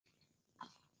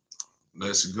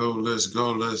Let's go, let's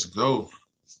go, let's go.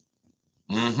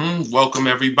 Welcome,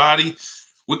 everybody.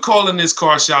 We're calling this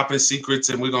Car Shopping Secrets,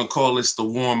 and we're going to call this the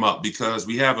warm up because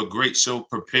we have a great show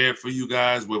prepared for you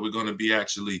guys where we're going to be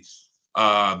actually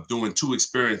doing two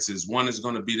experiences. One is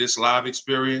going to be this live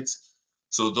experience.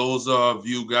 So, those of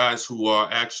you guys who are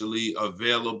actually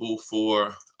available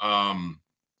for the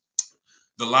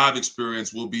live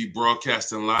experience, will be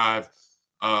broadcasting live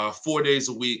 4 days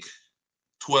a week,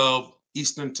 12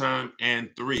 Eastern Time and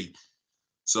 3.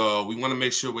 So we want to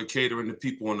make sure we're catering to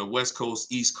people on the West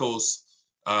Coast, East Coast,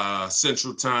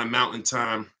 Central Time, Mountain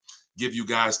Time. Give you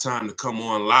guys time to come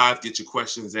on live, get your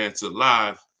questions answered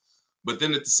live. But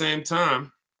then at the same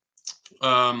time,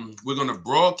 we're going to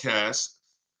broadcast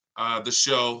the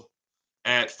show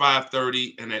at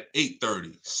 5:30 and at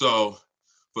 8:30. So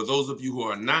for those of you who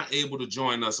are not able to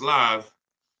join us live,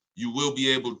 you will be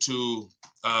able to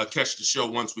catch the show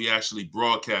once we actually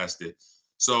broadcast it.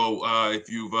 So if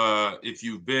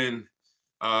you've been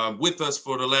with us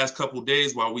for the last couple of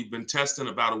days while we've been testing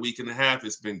about a week and a half,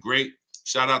 it's been great.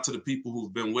 Shout out to the people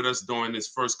who've been with us during this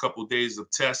first couple of days of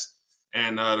tests,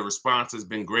 and the response has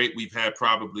been great. We've had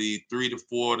probably 3 to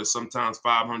 4 to sometimes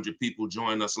 500 people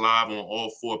join us live on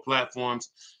all 4 platforms.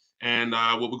 And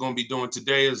what we're going to be doing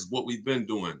today is what we've been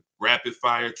doing: rapid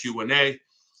fire Q&A,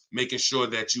 making sure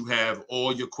that you have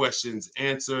all your questions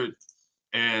answered.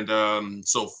 And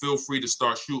so feel free to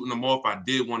start shooting them off. I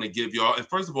did want to give y'all, and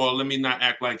first of all, let me not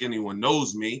act like anyone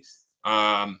knows me.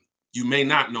 You may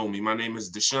not know me. My name is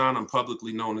Deshone. I'm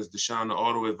publicly known as Deshone, the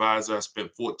auto advisor. I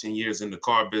spent 14 years in the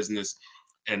car business.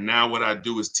 And now what I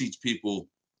do is teach people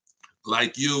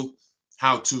like you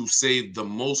how to save the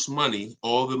most money,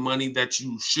 all the money that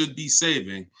you should be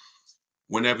saving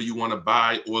whenever you want to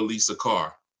buy or lease a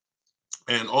car.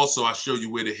 And also, I show you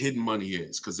where the hidden money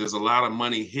is, because there's a lot of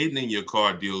money hidden in your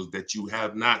car deals that you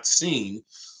have not seen.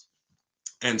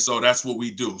 And so that's what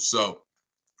we do. So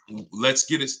let's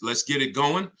get it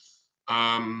going.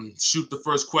 Shoot the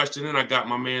first question in. I got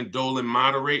my man Dolan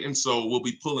moderating. So we'll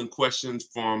be pulling questions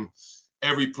from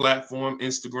every platform: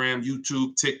 Instagram,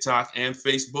 YouTube, TikTok, and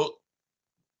Facebook.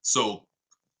 So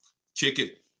kick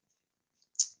it.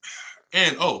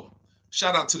 And oh,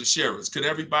 shout out to the sharers. Could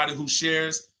everybody who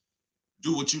shares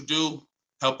do what you do?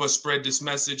 Help us spread this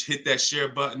message. Hit that share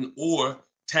button or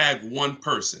tag one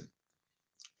person.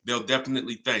 They'll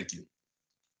definitely thank you.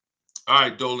 All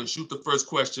right, Dolan, shoot the first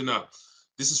question up.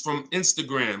 This is from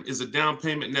Instagram. Is a down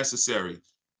payment necessary?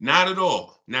 Not at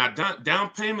all. Now, down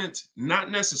payment,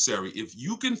 not necessary. If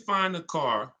you can find a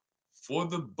car for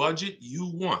the budget you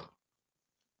want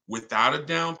without a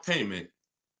down payment,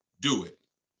 do it.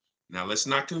 Now, let's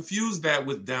not confuse that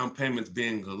with down payments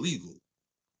being illegal,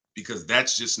 because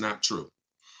that's just not true.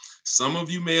 Some of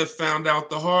you may have found out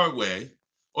the hard way,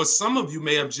 or some of you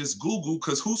may have just Googled,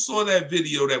 because who saw that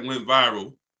video that went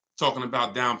viral talking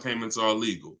about down payments are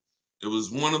illegal? It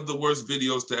was one of the worst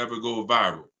videos to ever go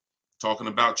viral, talking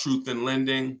about truth in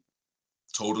lending.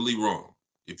 Totally wrong.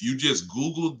 If you just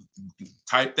Googled,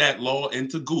 type that law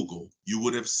into Google, you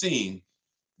would have seen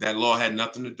that law had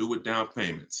nothing to do with down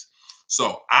payments.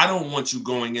 So I don't want you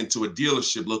going into a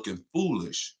dealership looking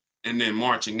foolish and then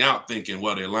marching out thinking,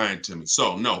 well, they're lying to me.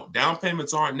 So no, down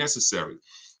payments aren't necessary.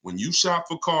 When you shop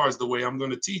for cars, the way I'm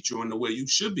going to teach you and the way you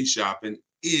should be shopping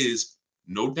is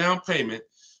no down payment,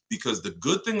 because the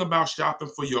good thing about shopping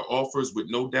for your offers with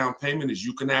no down payment is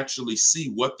you can actually see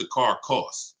what the car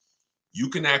costs. You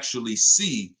can actually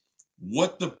see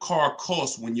what the car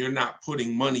costs when you're not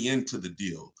putting money into the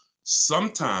deal.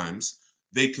 Sometimes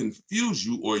they confuse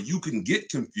you, or you can get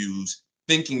confused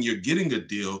thinking you're getting a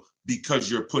deal because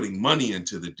you're putting money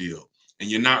into the deal and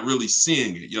you're not really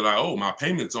seeing it. You're like, oh, my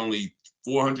payment's only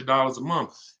 $400 a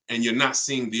month, and you're not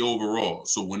seeing the overall.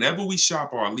 So whenever we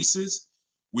shop our leases,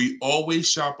 we always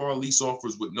shop our lease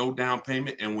offers with no down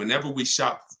payment. And whenever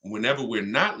we're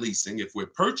not leasing, if we're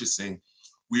purchasing,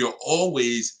 we are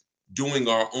always doing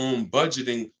our own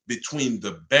budgeting between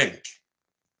the bank,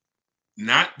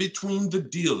 not between the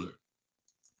dealer.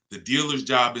 The dealer's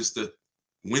job is to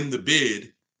win the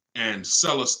bid and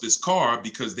sell us this car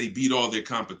because they beat all their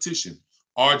competition.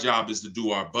 Our job is to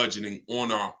do our budgeting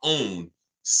on our own,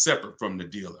 separate from the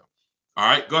dealer. All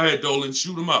right, go ahead, Dolan,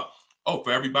 shoot them up. Oh,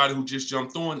 for everybody who just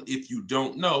jumped on, if you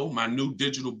don't know, my new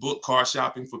digital book, Car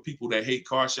Shopping for People That Hate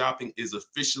Car Shopping, is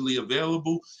officially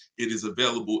available. It is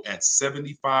available at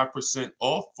 75%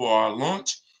 off for our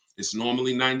launch. It's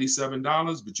normally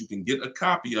 $97, but you can get a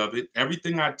copy of it.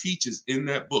 Everything I teach is in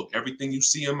that book. Everything you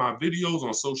see in my videos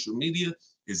on social media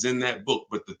is in that book.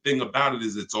 But the thing about it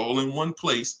is it's all in one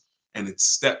place and it's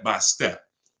step by step.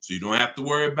 So you don't have to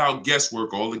worry about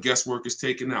guesswork. All the guesswork is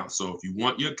taken out. So if you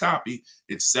want your copy,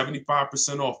 it's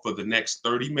 75% off for the next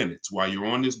 30 minutes while you're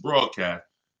on this broadcast.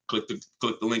 Click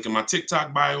the link in my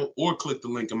TikTok bio or click the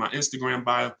link in my Instagram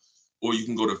bio, or you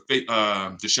can go to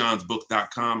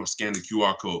DeshonesBook.com or scan the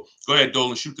QR code. Go ahead,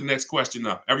 Dolan, shoot the next question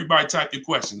up. Everybody type your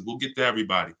questions. We'll get to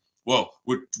everybody. Well,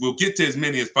 we'll get to as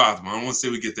many as possible. I don't want to say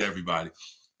we get to everybody.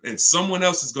 And someone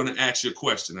else is going to ask you a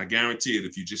question. I guarantee it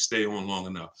if you just stay on long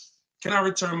enough. Can I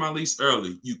return my lease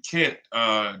early? You can't.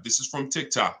 This is from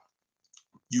TikTok.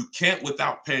 You can't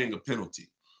without paying a penalty.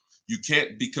 You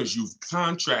can't because you've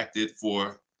contracted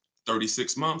for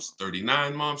 36 months,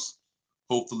 39 months.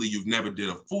 Hopefully you've never did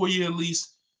a 4-year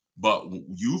lease, but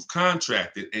you've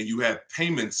contracted and you have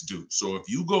payments due. So if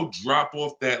you go drop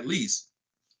off that lease,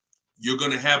 you're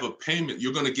going to have a payment.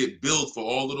 You're going to get billed for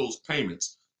all of those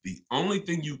payments. The only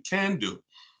thing you can do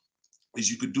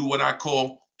is you could do what I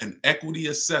call an equity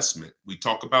assessment. We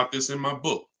talk about this in my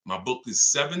book. My book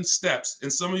is 7 steps,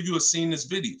 and some of you have seen this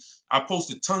video. I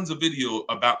posted tons of videos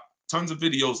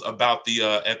about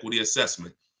the equity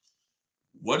assessment.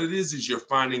 What it is you're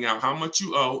finding out how much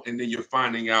you owe, and then you're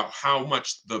finding out how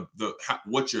much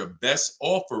what your best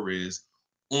offer is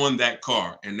on that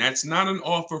car. And that's not an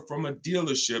offer from a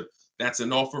dealership. That's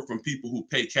an offer from people who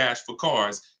pay cash for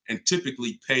cars and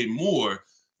typically pay more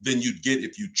than you'd get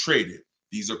if you traded.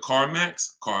 These are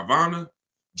CarMax, Carvana,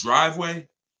 Driveway,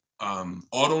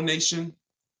 AutoNation,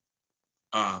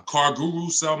 Car Guru,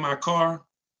 Sell My Car,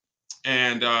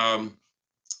 and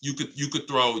you could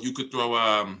throw.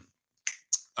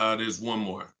 There's one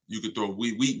more you could throw.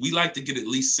 We like to get at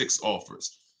least 6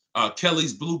 offers.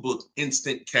 Kelly's Blue Book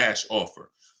instant cash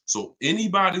offer. So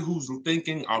anybody who's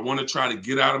thinking I want to try to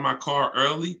get out of my car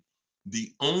early,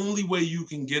 the only way you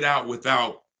can get out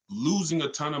without losing a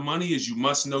ton of money is you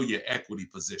must know your equity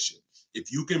position. If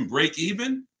you can break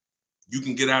even, you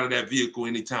can get out of that vehicle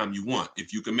anytime you want.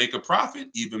 If you can make a profit,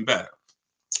 even better.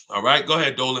 All right, go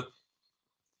ahead, Dolan.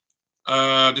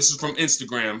 This is from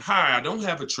Instagram. Hi, I don't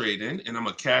have a trade-in and I'm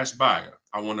a cash buyer.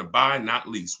 I want to buy, not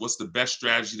lease. What's the best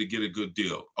strategy to get a good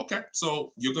deal? Okay,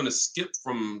 so you're going to skip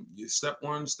from step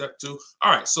 1, step 2.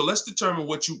 All right, so let's determine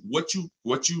what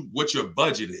your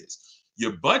budget is.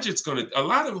 Your budget's going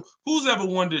to, who's ever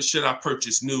wondered, should I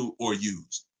purchase new or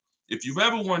used? If you've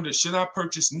ever wondered, should I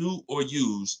purchase new or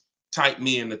used, type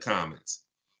me in the comments.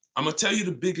 I'm going to tell you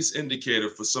the biggest indicator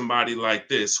for somebody like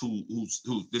this, who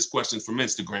this question's from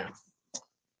Instagram.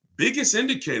 Biggest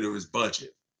indicator is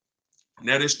budget.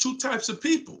 Now, there's 2 types of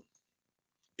people.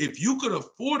 If you could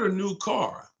afford a new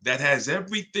car that has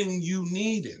everything you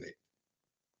need in it,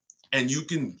 and you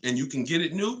can get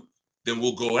it new, then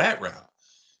we'll go that route.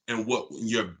 And what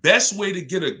your best way to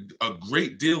get a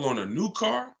great deal on a new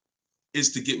car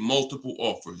is to get multiple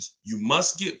offers. You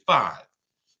must get 5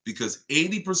 because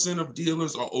 80% of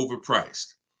dealers are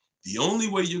overpriced. The only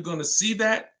way you're going to see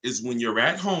that is when you're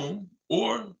at home,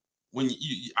 or when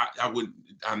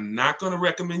I'm not going to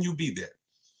recommend you be there,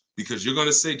 because you're going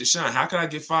to say, Deshone, how can I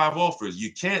get 5 offers?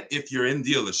 You can't if you're in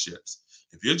dealerships.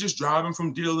 If you're just driving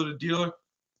from dealer to dealer,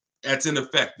 that's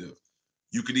ineffective.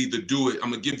 You could either do it,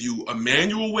 I'm going to give you a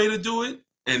manual way to do it,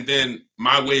 and then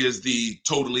my way is the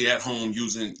totally at home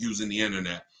using the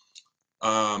internet.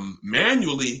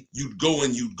 Manually, you'd go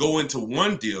into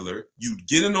one dealer, you'd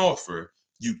get an offer,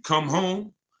 you'd come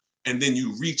home, and then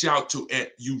you reach out to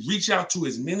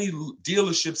as many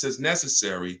dealerships as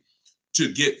necessary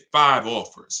to get 5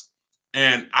 offers.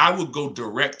 And I would go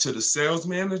direct to the sales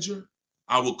manager.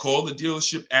 I would call the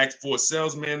dealership, ask for a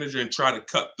sales manager, and try to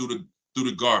cut through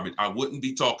the garbage. I wouldn't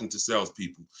be talking to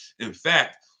salespeople. In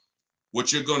fact,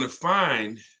 what you're going to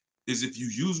find is if you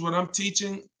use what I'm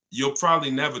teaching, you'll probably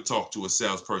never talk to a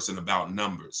salesperson about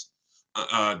numbers.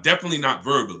 Definitely not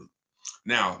verbally.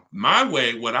 Now, my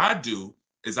way, what I do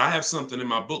is I have something in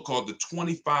my book called the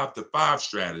 25 to 5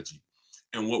 strategy.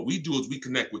 And what we do is we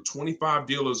connect with 25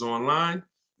 dealers online.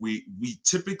 We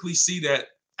typically see that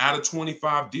out of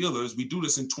 25 dealers, we do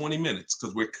this in 20 minutes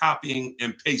because we're copying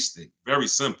and pasting. Very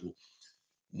simple.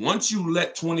 Once you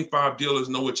let 25 dealers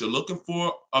know what you're looking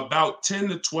for, about 10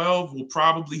 to 12 will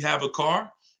probably have a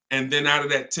car. And then out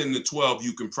of that 10 to 12,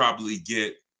 you can probably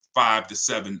get 5 to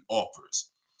 7 offers.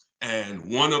 And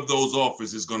one of those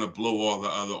offers is going to blow all the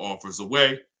other offers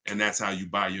away. And that's how you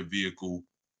buy your vehicle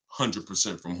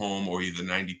 100% from home, or either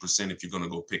 90% if you're going to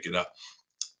go pick it up.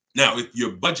 Now, if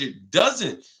your budget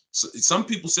doesn't, some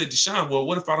people say, Deshone, well,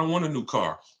 what if I don't want a new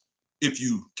car? If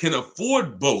you can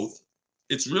afford both,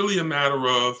 it's really a matter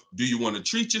of, do you want to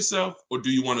treat yourself or do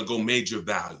you want to go major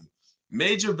value?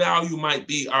 Major value might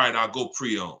be, all right, I'll go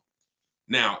pre-owned.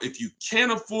 Now, if you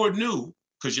can't afford new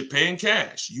because you're paying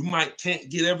cash, you can't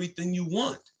get everything you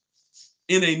want.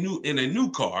 In a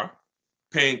new car,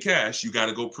 paying cash, you got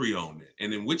to go pre-owned it.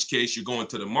 And in which case you're going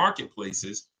to the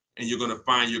marketplaces and you're going to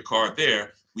find your car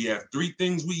there. We have 3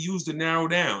 things we use to narrow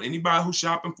down. Anybody who's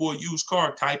shopping for a used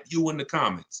car, type you in the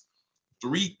comments.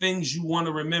 3 things you want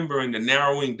to remember in the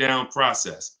narrowing down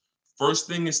process. First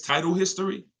thing is title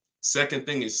history. Second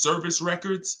thing is service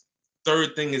records.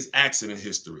 Third thing is accident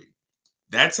history.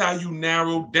 That's how you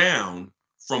narrow down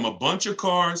from a bunch of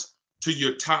cars to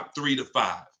your top 3 to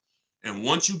 5. And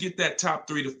once you get that top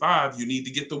 3 to 5, you need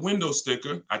to get the window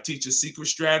sticker. I teach a secret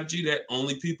strategy that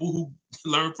only people who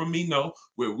learn from me know,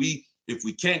 where if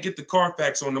we can't get the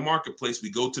Carfax on the marketplace,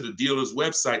 we go to the dealer's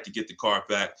website to get the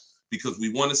Carfax, because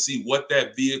we want to see what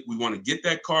that vehicle, we want to get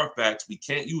that Carfax. We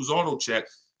can't use auto check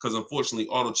because unfortunately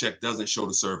auto check doesn't show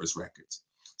the service records.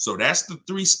 So that's the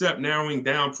 3-step narrowing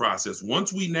down process.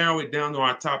 Once we narrow it down to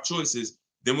our top choices,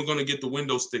 then we're going to get the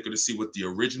window sticker to see what the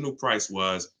original price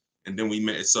was. And then we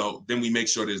make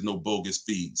sure there's no bogus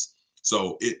fees.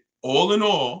 So all in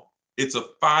all, it's a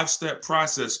 5-step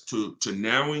process to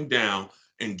narrowing down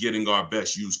and getting our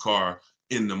best used car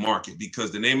in the market.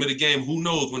 Because the name of the game, who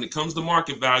knows, when it comes to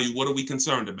market value, what are we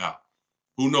concerned about?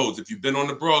 Who knows? If you've been on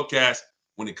the broadcast,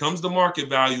 when it comes to market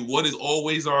value, what is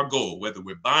always our goal? Whether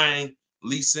we're buying,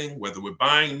 leasing, whether we're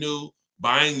buying new,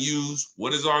 buying used,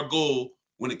 what is our goal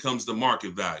when it comes to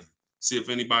market value? See if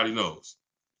anybody knows.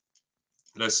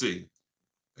 Let's see.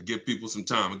 I give people some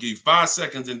time. I'll give you 5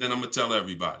 seconds and then I'm going to tell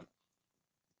everybody.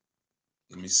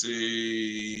 Let me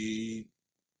see.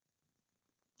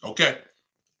 Okay.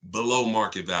 Below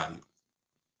market value.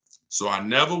 So I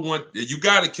never want, you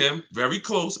got it, Kim, very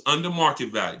close, under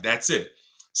market value. That's it.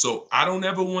 So I don't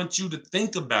ever want you to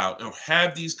think about or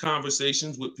have these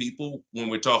conversations with people when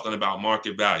we're talking about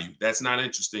market value. That's not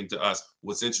interesting to us.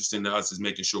 What's interesting to us is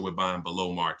making sure we're buying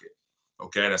below market.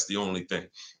 Okay, that's the only thing.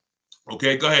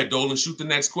 Okay, go ahead, Dolan, shoot the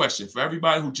next question. For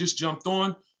everybody who just jumped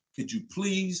on, could you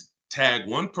please tag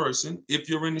one person if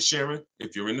you're in the sharing,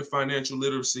 if you're in the financial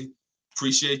literacy?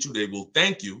 Appreciate you. They will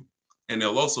thank you. And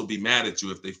they'll also be mad at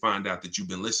you if they find out that you've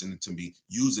been listening to me,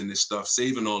 using this stuff,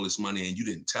 saving all this money, and you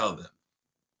didn't tell them.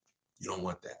 You don't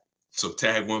want that. So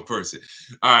tag one person.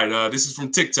 All right, this is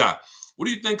from TikTok. What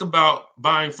do you think about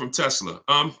buying from Tesla?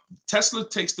 Tesla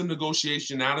takes the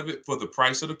negotiation out of it for the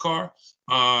price of the car.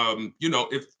 You know,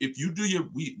 if you do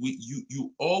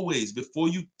you always, before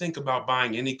you think about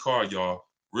buying any car, y'all,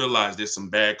 realize there's some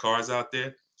bad cars out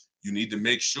there. You need to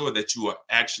make sure that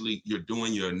you're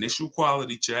doing your initial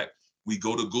quality check. We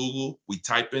go to Google, we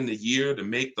type in the year, the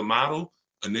make, the model,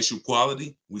 initial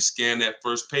quality. We scan that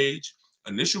first page.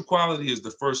 Initial quality is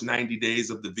the first 90 days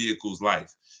of the vehicle's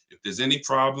life. If there's any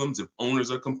problems, if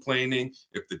owners are complaining,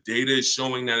 if the data is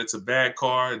showing that it's a bad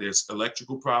car, there's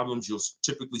electrical problems, you'll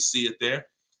typically see it there.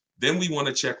 Then we want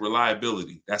to check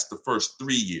reliability. That's the first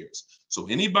 3 years. So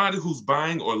anybody who's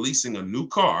buying or leasing a new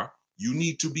car, you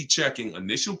need to be checking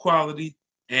initial quality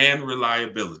and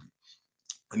reliability.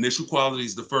 Initial quality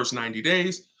is the first 90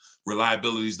 days.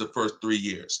 Reliability is the first 3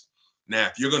 years. Now,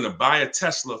 if you're going to buy a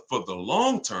Tesla for the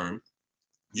long term,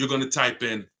 you're going to type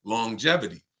in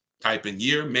longevity. Type in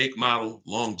year, make, model,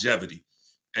 longevity.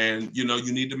 And, you know,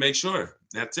 you need to make sure.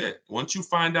 That's it. Once you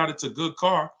find out it's a good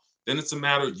car, then it's a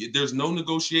matter, there's no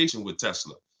negotiation with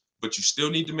Tesla. But you still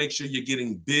need to make sure you're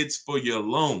getting bids for your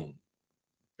loan.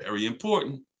 Very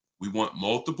important. We want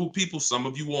multiple people. Some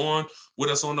of you were on with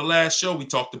us on the last show. We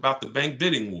talked about the bank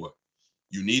bidding war.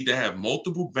 You need to have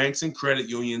multiple banks and credit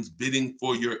unions bidding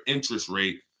for your interest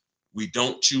rate. We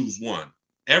don't choose one.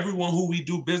 Everyone who we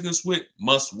do business with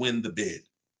must win the bid.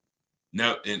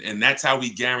 Now, and that's how we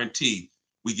guarantee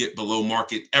we get below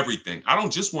market everything. I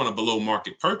don't just want a below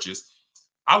market purchase.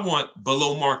 I want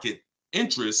below market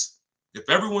interest. If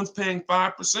everyone's paying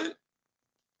 5%,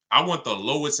 I want the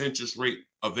lowest interest rate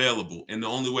available. And the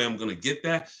only way I'm going to get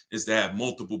that is to have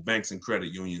multiple banks and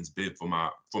credit unions bid for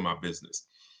my business.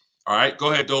 All right,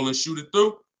 go ahead, Dolan, shoot it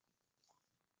through.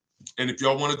 And if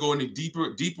y'all want to go any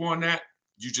deeper on that,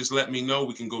 you just let me know.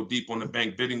 We can go deep on the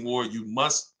bank bidding war. You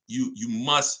must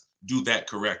do that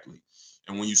correctly.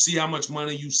 And when you see how much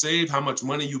money you save, how much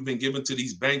money you've been given to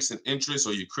these banks and interest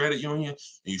or your credit union,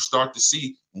 and you start to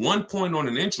see 1 point on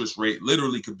an interest rate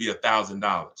literally could be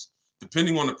 $1,000.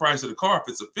 Depending on the price of the car,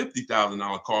 if it's a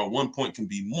 $50,000 car, 1 point can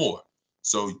be more.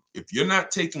 So if you're not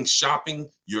taking shopping,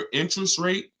 your interest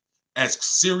rate, as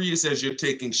serious as you're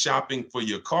taking shopping for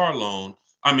your car loan,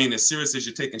 as serious as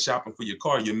you're taking shopping for your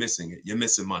car, you're missing it. You're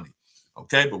missing money.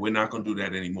 Okay, but we're not going to do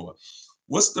that anymore.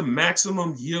 What's the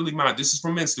maximum yearly amount? This is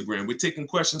from Instagram. We're taking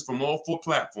questions from all 4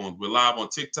 platforms. We're live on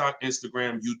TikTok,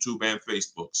 Instagram, YouTube, and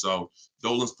Facebook. So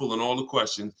Dolan's pulling all the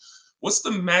questions. What's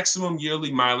the maximum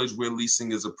yearly mileage where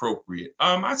leasing is appropriate?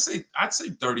 I'd say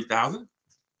 30,000.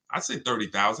 I'd say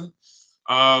 30,000.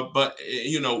 But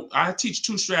I teach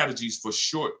two strategies for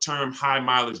short-term high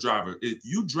mileage driver. If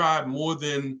you drive more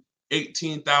than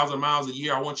 18,000 miles a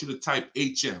year, I want you to type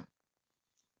HM.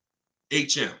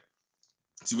 HM.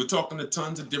 See, we're talking to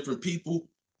tons of different people.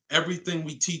 Everything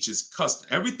we teach is custom.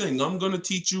 Everything I'm going to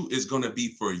teach you is going to be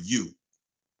for you.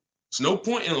 There's no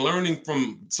point in learning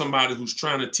from somebody who's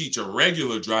trying to teach a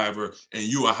regular driver and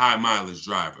you a high mileage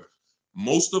driver.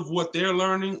 Most of what they're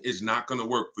learning is not going to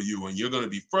work for you, and you're going to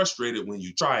be frustrated when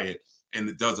you try it and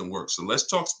it doesn't work. So let's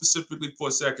talk specifically for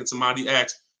a second. Somebody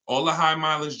asked, all the high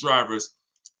mileage drivers,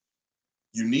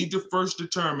 you need to first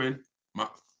determine,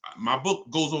 my book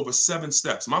goes over 7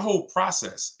 steps. My whole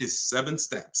process is 7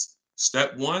 steps.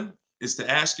 Step 1 is to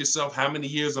ask yourself, how many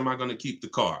years am I going to keep the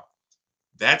car?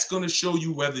 That's going to show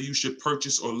you whether you should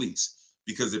purchase or lease.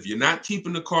 Because if you're not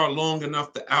keeping the car long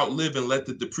enough to outlive and let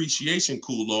the depreciation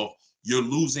cool off, you're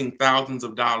losing thousands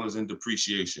of dollars in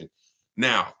depreciation.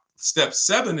 Now, step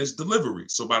 7 is delivery.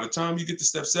 So by the time you get to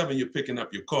step 7, you're picking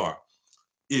up your car.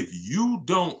 If you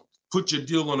don't put your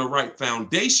deal on the right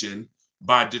foundation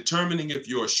by determining if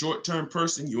you're a short-term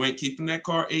person, you ain't keeping that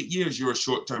car 8 years, you're a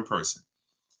short-term person.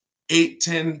 8,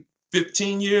 10,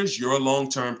 15 years, you're a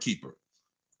long-term keeper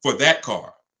for that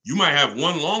car. You might have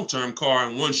one long-term car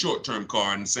and one short-term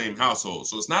car in the same household.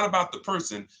 So it's not about the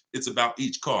person, it's about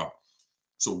each car.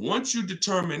 So once you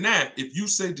determine that, if you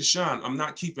say, Deshone, I'm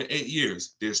not keeping 8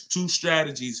 years, there's 2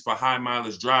 strategies for high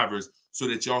mileage drivers so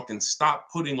that y'all can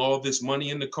stop putting all this money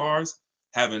in the cars,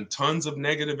 having tons of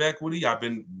negative equity. I've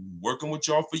been working with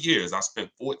y'all for years. I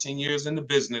spent 14 years in the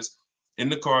business, in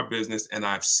the car business, and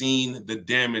I've seen the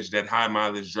damage that high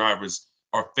mileage drivers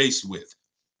are faced with.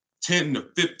 $10,000 to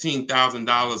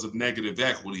 $15,000 of negative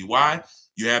equity. Why?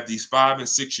 You have these 5 and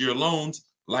 6 year loans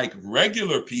like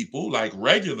regular people, like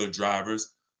regular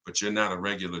drivers, but you're not a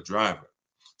regular driver.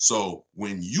 So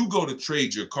when you go to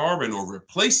trade your car in or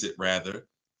replace it rather,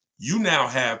 you now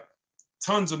have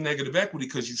tons of negative equity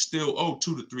because you still owe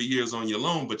 2 to 3 years on your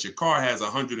loan, but your car has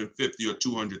 150 or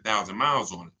 200,000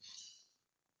 miles on it.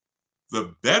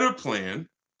 The better plan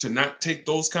to not take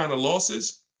those kind of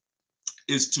losses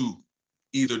is to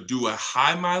either do a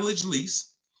high mileage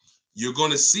lease. You're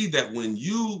going to see that when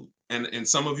you, and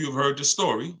some of you have heard the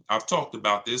story, I've talked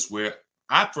about this, where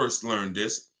I first learned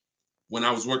this when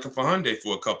I was working for Hyundai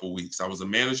for a couple of weeks. I was a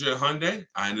manager at Hyundai.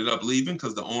 I ended up leaving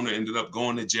because the owner ended up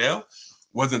going to jail.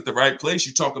 Wasn't the right place.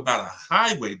 You talk about a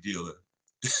highway dealer.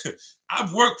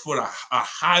 I've worked for a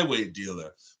highway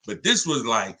dealer, but this was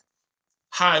like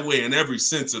highway in every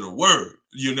sense of the word,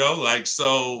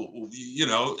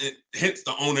 hence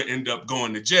the owner ended up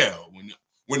going to jail.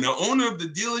 When the owner of the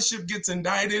dealership gets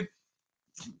indicted,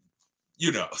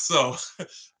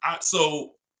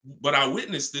 but I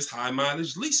witnessed this high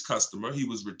mileage lease customer. He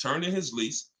was returning his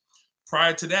lease.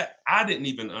 Prior to that, I didn't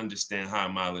even understand high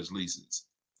mileage leases.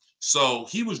 So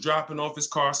he was dropping off his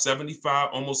car,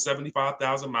 almost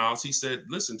 75,000 miles. He said,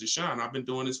 listen, Deshone, I've been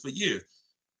doing this for years.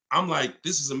 I'm like,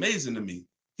 this is amazing to me.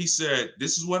 He said,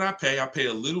 this is what I pay. I pay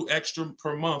a little extra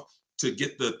per month to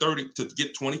get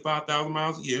 25,000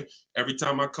 miles a year. Every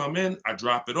time I come in, I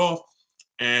drop it off.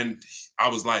 And I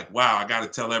was like, wow, I got to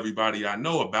tell everybody I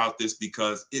know about this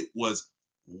because it was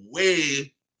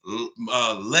way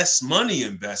less money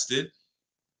invested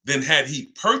than had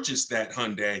he purchased that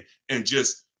Hyundai and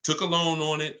just took a loan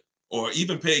on it, or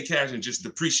even paid cash and just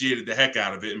depreciated the heck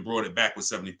out of it and brought it back with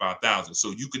 75,000.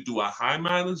 So you could do a high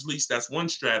mileage lease. That's one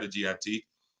strategy I teach.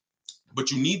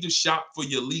 But you need to shop for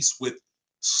your lease with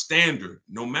standard.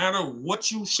 No matter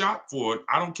what you shop for,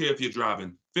 I don't care if you're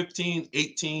driving 15,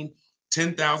 18,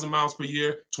 10,000 miles per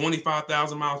year,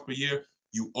 25,000 miles per year,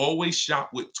 you always shop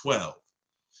with 12.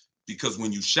 Because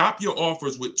when you shop your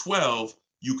offers with 12,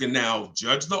 you can now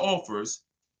judge the offers.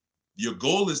 Your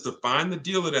goal is to find the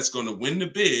dealer that's going to win the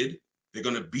bid. They're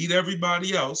going to beat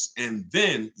everybody else. And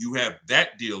then you have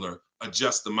that dealer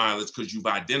adjust the mileage because you've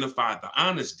identified the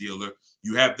honest dealer.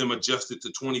 You have them adjust it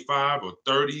to 25 or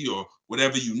 30 or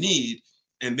whatever you need.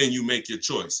 And then you make your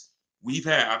choice.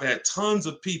 I've had tons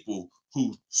of people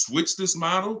who switched this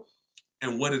model.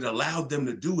 And what it allowed them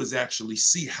to do is actually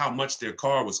see how much their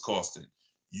car was costing.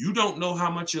 You don't know how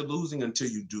much you're losing until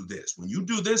you do this. When you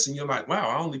do this and you're like, wow,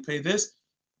 I only pay this.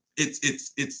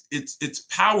 It's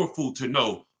powerful to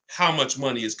know how much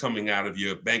money is coming out of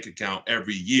your bank account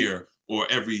every year or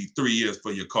every 3 years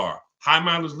for your car. High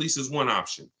mileage lease is one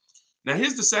option. Now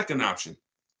here's the second option.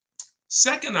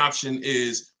 Second option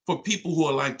is for people who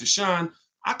are like, Deshone,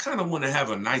 I kind of want to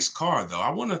have a nice car though. I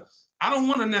want I don't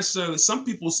want to necessarily, some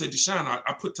people say, Deshone,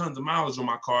 I put tons of mileage on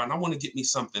my car and I want to get me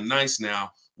something nice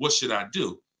now. What should I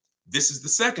do? This is the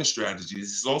second strategy.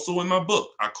 This is also in my book.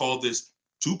 I call this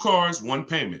 2 cars, 1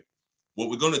 payment. What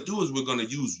we're going to do is we're going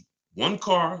to use 1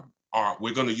 car, or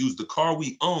we're going to use the car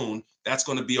we own. That's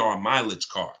going to be our mileage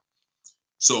car.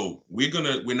 So we're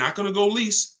not going to go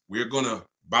lease. We're going to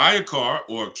buy a car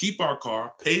or keep our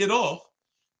car, pay it off.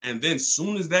 And then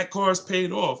soon as that car is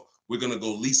paid off, we're going to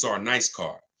go lease our nice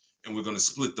car. And we're going to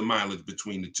split the mileage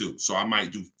between the two. So I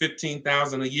might do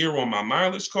 $15,000 a year on my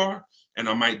mileage car, and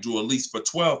I might do a lease for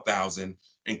 $12,000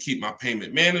 and keep my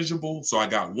payment manageable. So I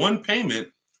got 1 payment,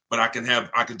 but I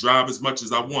could drive as much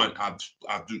as I want. I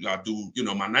do, you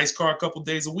know, my nice car a couple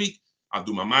days a week. I'll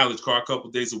do my mileage car a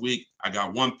couple days a week. I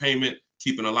got 1 payment,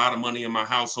 keeping a lot of money in my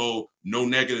household, no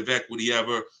negative equity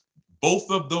ever.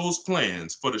 Both of those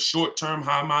plans for the short-term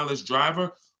high mileage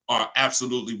driver are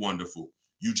absolutely wonderful.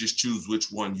 You just choose which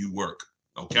one you work,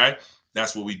 okay?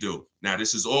 That's what we do. Now,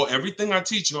 this is everything I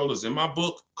teach y'all is in my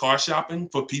book, Car Shopping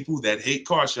for People That Hate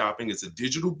Car Shopping. It's a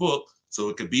digital book, so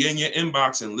it could be in your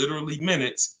inbox in literally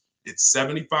minutes. It's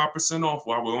 75% off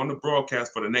while we're on the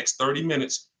broadcast for the next 30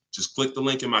 minutes. Just click the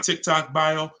link in my TikTok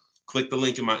bio, click the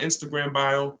link in my Instagram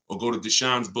bio, or go to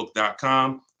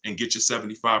deshonesbook.com and get your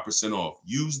 75% off.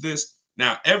 Use this.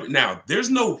 Now,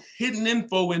 there's no hidden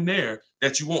info in there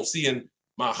that you won't see in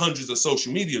my hundreds of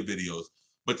social media videos.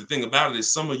 But the thing about it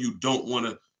is some of you don't want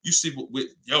to, you see,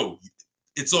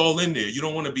 it's all in there. You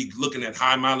don't want to be looking at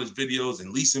high mileage videos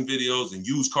and leasing videos and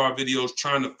used car videos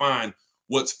trying to find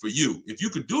what's for you. If you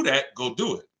could do that, go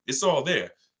do it. It's all there.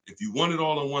 If you want it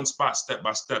all in one spot, step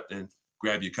by step, then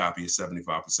grab your copy at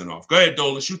 75% off. Go ahead,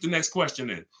 Dolan, shoot the next question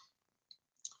in.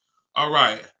 All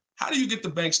right. How do you get the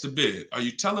banks to bid? Are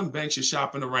you telling banks you're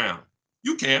shopping around?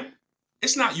 You can.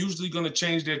 It's not usually going to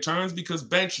change their terms because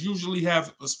banks usually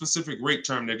have a specific rate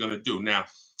term they're going to do. Now,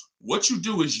 what you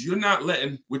do is you're not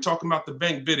letting, we're talking about the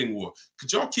bank bidding war.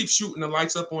 Could y'all keep shooting the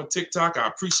lights up on TikTok? I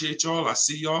appreciate y'all. I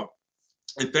see y'all.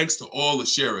 And thanks to all the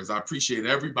sharers. I appreciate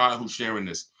everybody who's sharing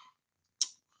this.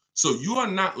 So you are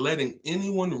not letting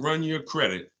anyone run your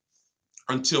credit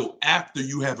until after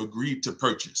you have agreed to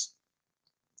purchase.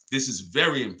 This is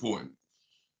very important.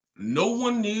 No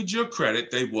one needs your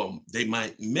credit. They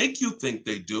might make you think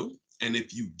they do. And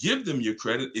if you give them your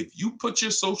credit, if you put your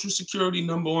social security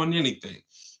number on anything,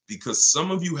 because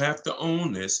some of you have to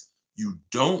own this, you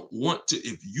don't want to,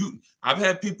 I've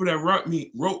had people that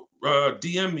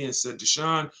DM me and said,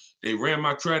 Deshone, they ran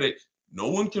my credit. No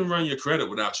one can run your credit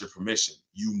without your permission.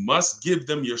 You must give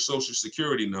them your social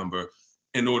security number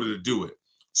in order to do it.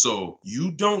 So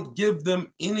you don't give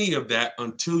them any of that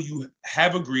until you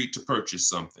have agreed to purchase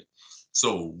something.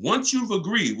 So once you've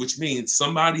agreed, which means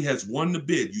somebody has won the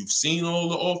bid, you've seen all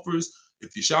the offers.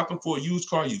 If you're shopping for a used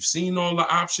car, you've seen all the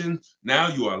options. Now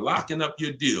you are locking up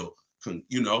your deal.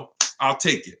 You know, I'll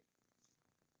take it.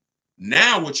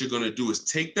 Now what you're going to do is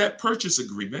take that purchase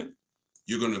agreement.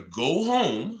 You're going to go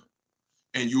home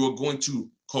and you are going to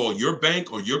call your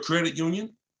bank or your credit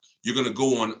union. You're going to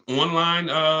go on online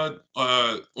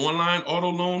auto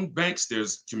loan banks.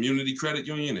 There's Community Credit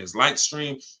Union. There's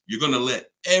Lightstream. You're going to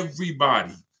let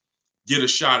everybody get a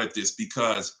shot at this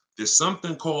because there's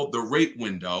something called the rate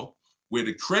window where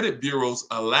the credit bureaus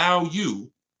allow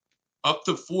you up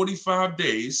to 45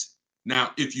 days.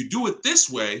 Now, if you do it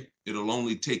this way, it'll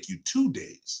only take you 2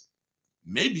 days,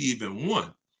 maybe even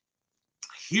 1.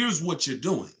 Here's what you're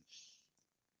doing.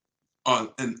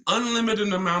 An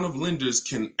unlimited amount of lenders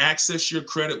can access your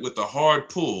credit with a hard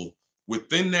pull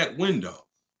within that window.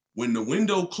 When the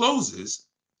window closes,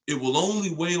 it will only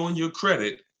weigh on your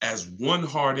credit as 1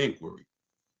 hard inquiry.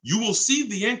 You will see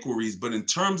the inquiries, but in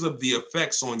terms of the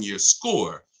effects on your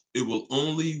score, it will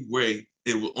only weigh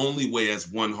as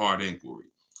 1 hard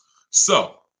inquiry.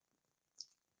 So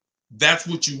that's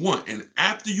what you want. And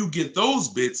after you get those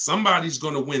bits, somebody's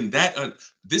going to win that.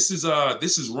 This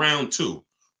is round 2.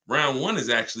 Round 1 is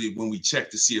actually when we check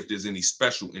to see if there's any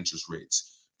special interest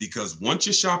rates. Because once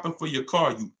you're shopping for your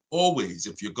car, you always,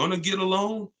 if you're going to get a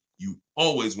loan, you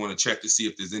always want to check to see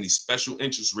if there's any special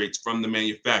interest rates from the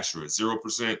manufacturer.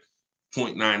 0%,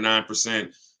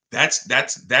 0.99%.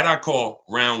 That I call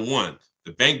round 1.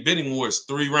 The bank bidding war is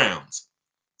 3 rounds.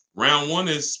 Round 1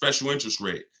 is special interest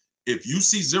rate. If you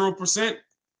see 0%,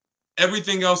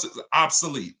 everything else is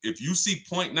obsolete. If you see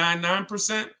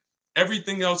 0.99%,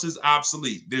 everything else is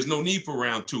obsolete. There's no need for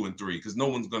round 2 and 3 because no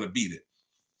one's going to beat it.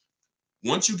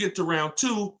 Once you get to round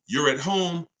 2, you're at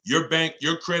home, your bank,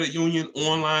 your credit union,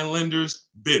 online lenders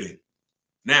bidding.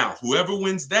 Now, whoever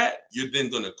wins that, you're then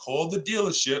going to call the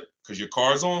dealership because your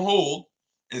car's on hold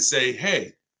and say,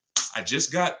 hey, I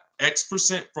just got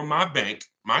X% from my bank,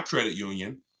 my credit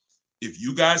union. If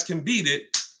you guys can beat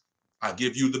it, I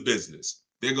give you the business.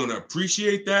 They're going to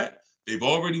appreciate that. They've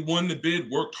already won the bid,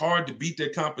 worked hard to beat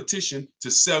their competition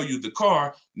to sell you the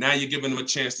car. Now you're giving them a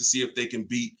chance to see if they can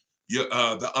beat your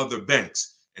the other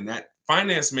banks. And that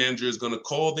finance manager is going to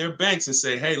call their banks and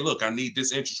say, "Hey, look, I need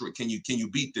this interest rate. Can you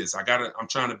beat this? I'm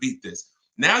trying to beat this."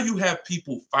 Now you have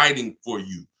people fighting for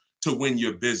you to win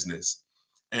your business.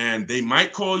 And they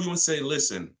might call you and say,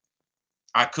 "Listen,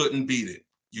 I couldn't beat it.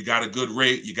 You got a good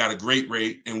rate. You got a great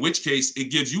rate," in which case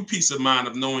it gives you peace of mind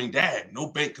of knowing, "Dad, no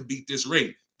bank could beat this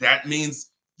rate." That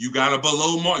means you got a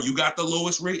below mark. You got the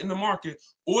lowest rate in the market.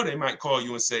 Or they might call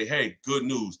you and say, "Hey, good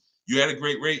news. You had a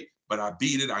great rate, but I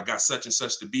beat it. I got such and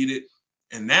such to beat it."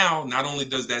 And now not only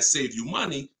does that save you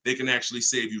money, they can actually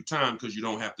save you time because you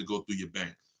don't have to go through your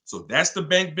bank. So that's the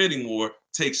bank bidding war.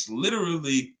 Takes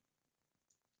literally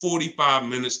 45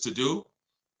 minutes to do.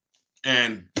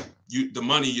 And the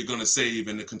money you're going to save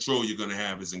and the control you're going to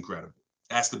have is incredible.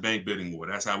 That's the bank bidding war.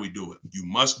 That's how we do it. You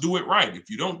must do it right. If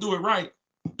you don't do it right,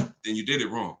 then you did it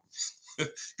wrong. Go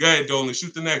ahead, Dolan.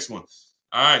 Shoot the next one.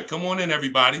 All right, come on in,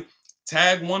 everybody.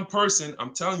 Tag one person.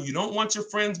 I'm telling you, you don't want your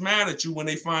friends mad at you when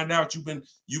they find out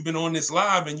you've been on this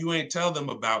live and you ain't tell them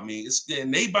about me.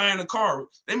 And they buying a car.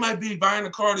 They might be buying a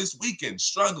car this weekend,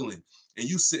 struggling, and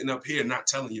you sitting up here not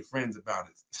telling your friends about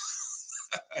it.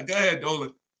 Go ahead,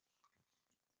 Dolan.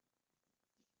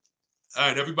 All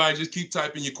right, everybody, just keep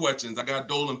typing your questions. I got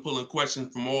Dolan pulling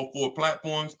questions from all 4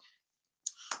 platforms.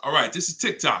 All right, this is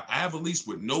TikTok. I have a lease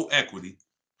with no equity,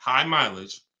 high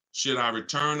mileage. Should I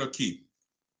return or keep?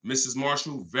 Mrs.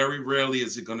 Marshall, very rarely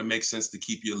is it going to make sense to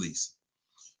keep your lease.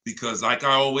 Because like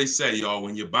I always say, y'all,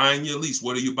 when you're buying your lease,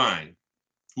 what are you buying?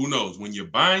 Who knows? When you're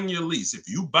buying your lease, if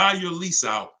you buy your lease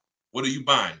out, what are you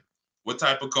buying? What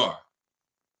type of car?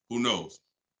 Who knows?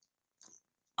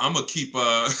 I'm gonna keep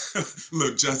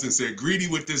look, Justin said greedy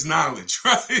with this knowledge,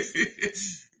 right?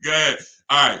 Go ahead.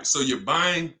 All right, so you're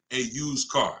buying a used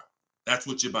car. That's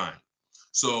what you're buying.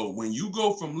 So when you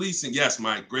go from leasing, yes,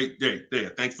 Mike, great day there.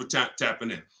 Thanks for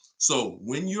tapping in. So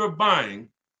when you're buying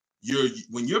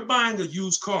a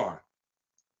used car,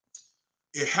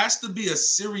 it has to be a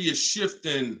serious shift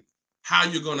in how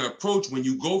you're going to approach when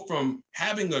you go from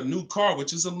having a new car,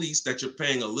 which is a lease that you're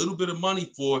paying a little bit of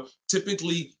money for,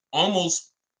 typically almost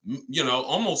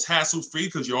hassle-free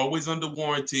because you're always under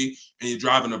warranty and you're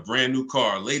driving a brand new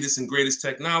car, latest and greatest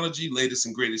technology, latest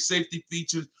and greatest safety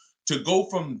features. To go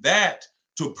from that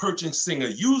to purchasing a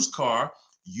used car,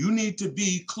 you need to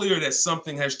be clear that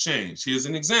something has changed. Here's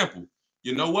an example.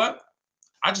 You know what?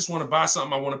 I just want to buy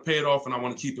something, I want to pay it off, and I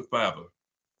want to keep it forever.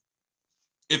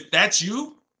 If that's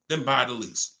you, then buy the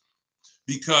lease.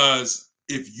 Because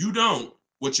if you don't,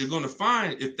 what you're going to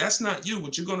find, if that's not you,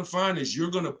 what you're going to find is you're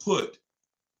going to put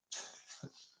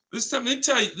this time.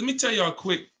 Let me tell you a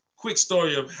quick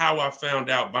story of how I found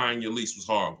out buying your lease was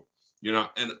horrible. You know,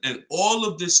 and all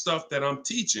of this stuff that I'm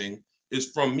teaching is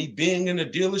from me being in a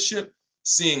dealership,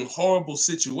 seeing horrible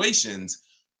situations,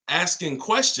 asking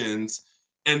questions,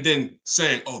 and then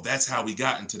saying, "Oh, that's how we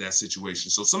got into that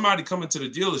situation." So somebody coming to the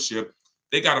dealership,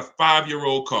 they got a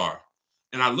 5-year-old car,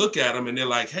 and I look at them and they're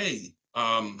like, "Hey,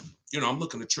 I'm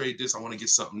looking to trade this. I want to get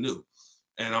something new."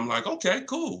 And I'm like, "Okay,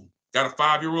 cool. Got a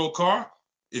 5-year-old car.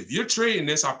 If you're trading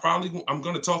this, I'm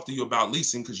going to talk to you about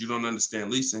leasing because you don't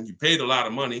understand leasing. You paid a lot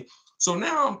of money." So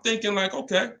now I'm thinking like,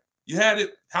 okay, you had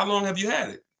it. How long have you had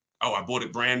it? Oh, I bought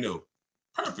it brand new.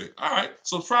 Perfect. All right.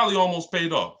 So it's probably almost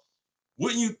paid off.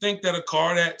 Wouldn't you think that a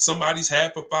car that somebody's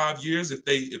had for 5 years, if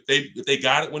they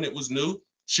got it when it was new,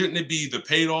 shouldn't it be either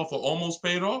paid off or almost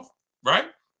paid off?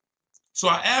 Right? So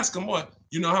I asked him, "What,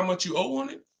 you know how much you owe on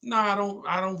it?" "No,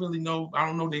 I don't really know. I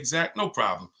don't know the exact." "No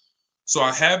problem." So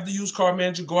I have the used car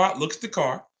manager go out, look at the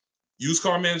car. Used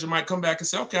car manager might come back and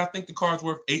say, "Okay, I think the car's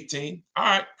worth 18. All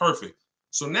right, perfect.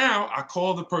 So now I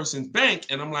call the person's bank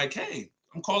and I'm like, "Hey,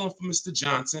 I'm calling for Mr.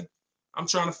 Johnson. I'm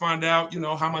trying to find out,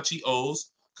 how much he owes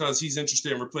because he's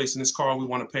interested in replacing his car. We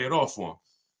want to pay it off for him."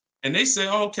 And they say,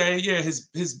 "Okay, yeah, his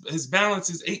balance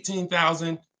is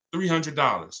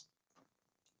 $18,300.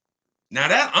 Now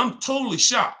that I'm totally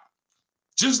shocked.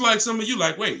 Just like some of you,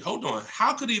 like, wait, hold on.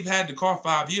 How could he have had the car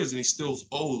 5 years and he still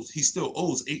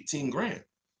owes 18 grand?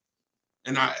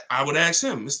 And I would ask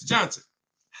him, "Mr. Johnson,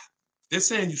 they're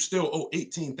saying you still owe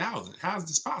 18,000. How is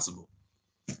this possible?"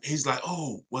 He's like,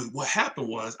 "Oh, well, what happened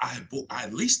was I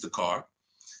leased the car,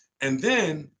 and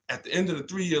then at the end of the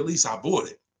 3-year lease, I bought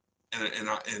it, and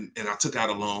I took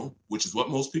out a loan, which is what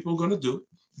most people are going to do,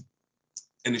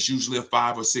 and it's usually a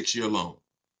 5 or 6 year loan,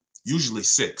 usually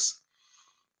 6.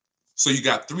 So you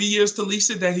got 3 years to lease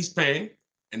it that he's paying,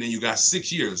 and then you got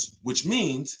 6 years, which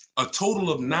means a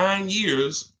total of 9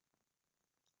 years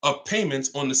of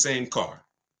payments on the same car.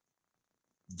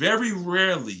 Very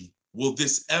rarely will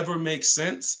this ever make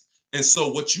sense. And so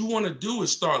what you want to do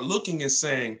is start looking and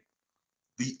saying,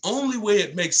 the only way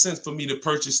it makes sense for me to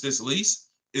purchase this lease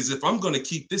is if I'm going to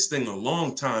keep this thing a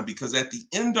long time, because at the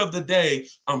end of the day,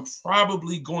 I'm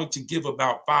probably going to give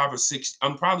about 5 or 6,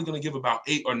 I'm probably going to give about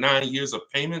 8 or 9 years of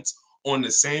payments on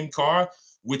the same car,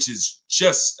 which is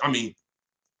just, I mean,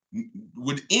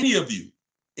 would any of you,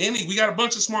 we got a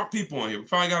bunch of smart people on here. We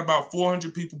probably got about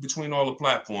 400 people between all the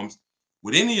platforms.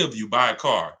 Would any of you buy a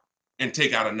car and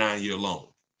take out a 9-year loan?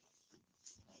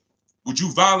 Would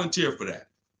you volunteer for that?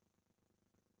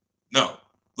 No.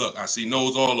 Look, I see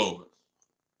no's all over.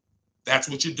 That's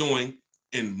what you're doing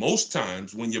in most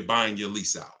times when you're buying your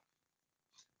lease out.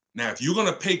 Now, if you're going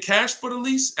to pay cash for the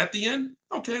lease at the end,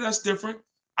 okay, that's different.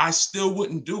 I still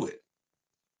wouldn't do it.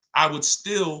 I would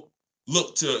still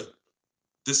look to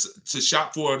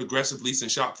shop for an aggressive lease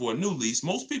and shop for a new lease.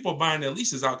 Most people are buying their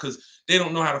leases out because they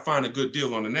don't know how to find a good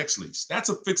deal on the next lease. That's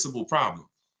a fixable problem.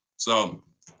 So,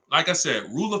 like I said,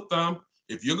 rule of thumb,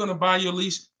 if you're going to buy your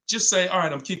lease, just say, all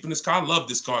right, I'm keeping this car. I love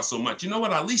this car so much. You know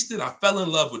what? I leased it. I fell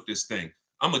in love with this thing.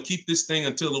 I'm going to keep this thing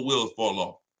until the wheels fall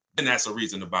off. And that's a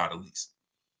reason to buy the lease.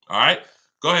 All right.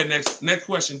 Go ahead. Next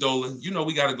question, Dolan. You know,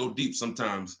 we got to go deep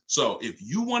sometimes. So if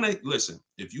you want to listen,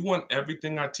 if you want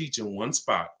everything I teach in one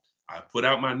spot, I put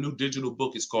out my new digital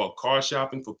book. It's called Car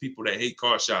Shopping for People That Hate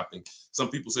Car Shopping. Some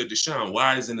people say, Deshone,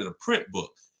 why isn't it a print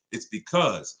book? It's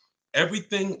because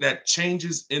everything that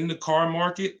changes in the car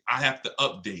market, I have to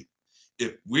update.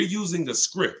 If we're using a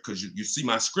script, because you see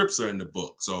my scripts are in the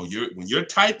book. So when you're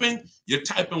typing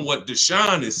what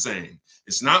Deshone is saying.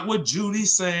 It's not what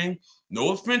Judy's saying.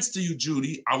 No offense to you,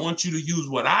 Judy. I want you to use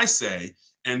what I say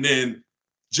and then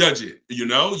judge it. You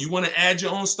know, you want to add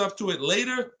your own stuff to it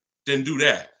later, then do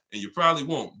that. And you probably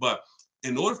won't. But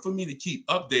in order for me to keep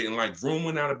updating, like Vroom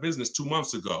went out of business 2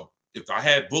 months ago. If I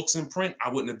had books in print, I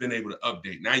wouldn't have been able to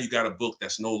update. Now you got a book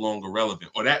that's no longer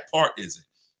relevant, or that part isn't.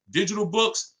 Digital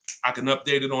books, I can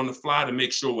update it on the fly to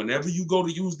make sure whenever you go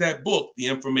to use that book, the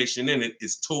information in it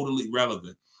is totally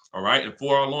relevant. All right. And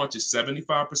for our launch, it's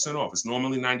 75% off. It's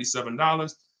normally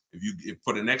 $97. If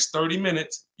for the next 30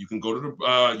 minutes, you can go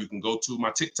to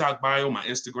my TikTok bio, my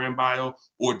Instagram bio,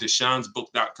 or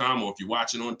deshonesbook.com. Or if you're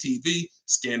watching on TV,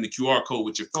 scan the QR code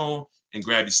with your phone and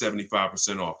grab your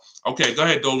 75% off. Okay, go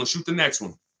ahead, Dolan. Shoot the next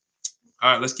one.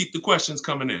 All right, let's keep the questions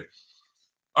coming in.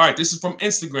 All right, this is from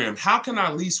Instagram. How can I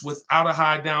lease without a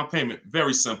high down payment?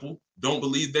 Very simple. Don't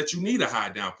believe that you need a high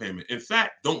down payment. In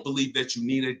fact, don't believe that you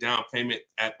need a down payment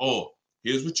at all.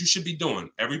 Here's what you should be doing.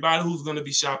 Everybody who's going to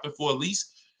be shopping for a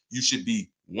lease, you should be,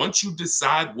 once you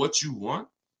decide what you want,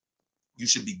 you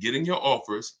should be getting your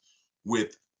offers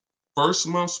with first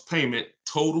month's payment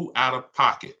total out of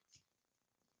pocket.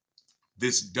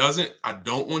 I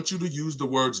don't want you to use the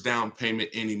words down payment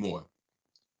anymore.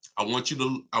 I want you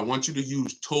to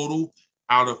use total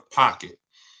out of pocket.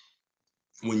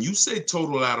 When you say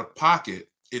total out of pocket,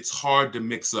 it's hard to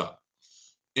mix up.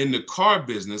 In the car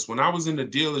business, when I was in the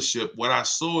dealership, what I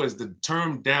saw is the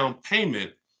term down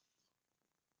payment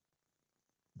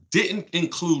didn't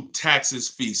include taxes,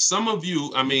 fees. Some of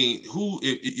you, I mean,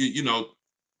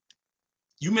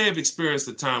 you may have experienced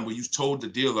a time where you told the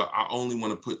dealer, I only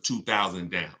want to put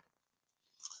 $2,000 down.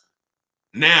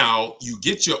 Now you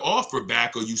get your offer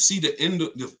back, or you see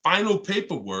the final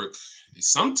paperwork.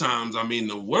 Sometimes, I mean,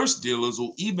 the worst dealers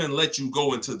will even let you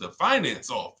go into the finance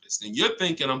office, and you're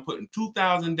thinking, I'm putting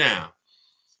 $2,000 down.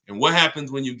 And what happens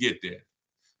when you get there?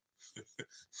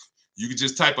 You can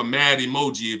just type a mad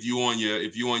emoji if you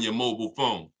on your mobile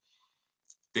phone.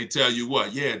 They tell you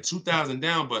what? Yeah, $2,000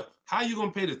 down, but how are you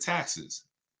gonna pay the taxes?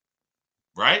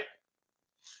 Right?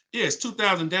 Yeah, it's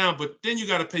 $2,000 down, but then you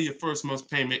got to pay your first month's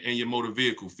payment and your motor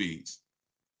vehicle fees,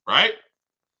 right?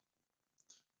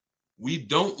 We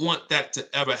don't want that to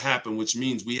ever happen, which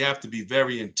means we have to be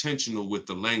very intentional with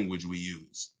the language we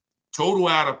use. Total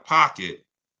out of pocket,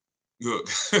 look,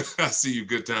 I see you,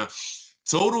 good time.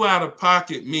 Total out of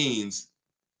pocket means,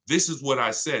 this is what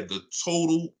I said, the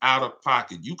total out of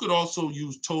pocket. You could also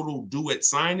use total due at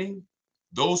signing.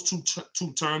 Those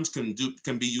two terms can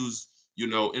be used,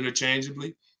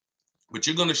 interchangeably. But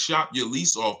you're going to shop your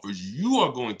lease offers. You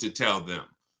are going to tell them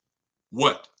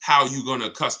how you're going to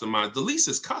customize. The lease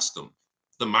is custom.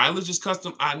 The mileage is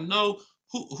custom. I know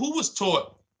who was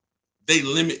taught they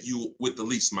limit you with the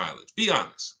lease mileage. Be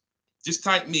honest. Just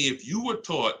type me if you were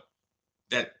taught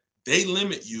that they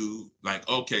limit you. Like,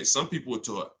 okay, some people were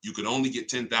taught you could only get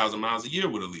 10,000 miles a year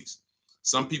with a lease.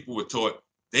 Some people were taught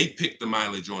they picked the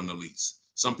mileage on the lease.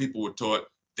 Some people were taught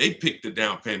they pick the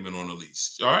down payment on the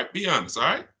lease. All right, be honest. All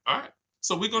right, all right.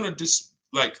 So we're gonna just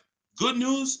like good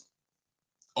news.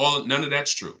 None of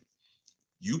that's true.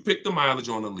 You pick the mileage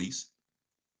on the lease.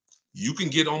 You can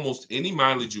get almost any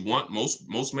mileage you want.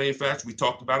 Most manufacturers, we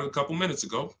talked about it a couple minutes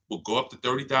ago, will go up to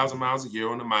 30,000 miles a year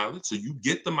on the mileage. So you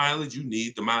get the mileage you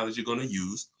need, the mileage you're going to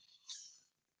use.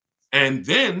 And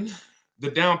then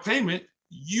the down payment,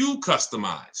 you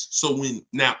customize. So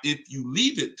if you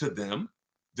leave it to them,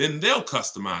 then they'll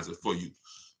customize it for you.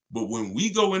 But when we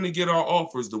go in and get our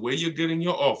offers, the way you're getting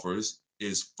your offers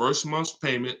is first month's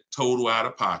payment, total out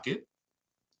of pocket.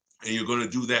 And you're going to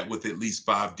do that with at least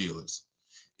 5 dealers.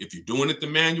 If you're doing it the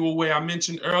manual way I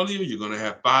mentioned earlier, you're going to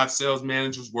have 5 sales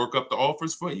managers work up the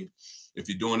offers for you. If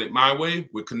you're doing it my way,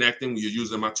 we're connecting. You're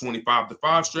using my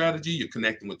 25-to-5 strategy. You're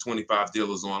connecting with 25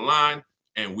 dealers online,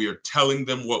 and we are telling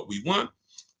them what we want.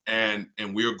 And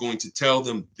we're going to tell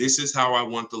them, this is how I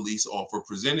want the lease offer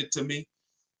presented to me.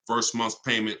 First month's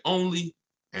payment only.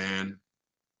 And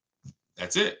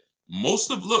that's it.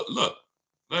 Look,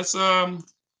 let's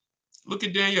look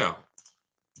at Danielle.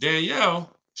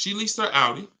 Danielle, she leased her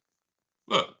Audi.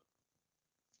 Look,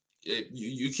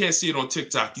 you can't see it on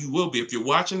TikTok. You will be. If you're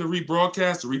watching the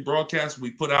rebroadcast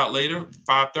we put out later,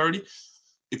 5:30.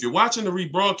 If you're watching the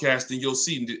rebroadcast, then you'll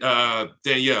see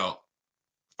Danielle,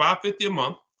 $550 a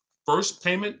month, first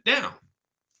payment down.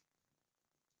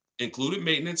 Included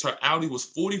maintenance, her Audi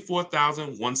was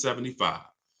 $44,175.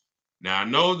 Now, I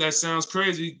know that sounds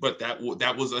crazy, but that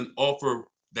was an offer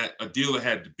that a dealer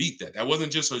had to beat that. That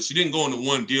wasn't just her. She didn't go into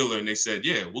one dealer and they said,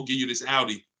 yeah, we'll give you this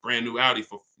Audi, brand new Audi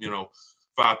for,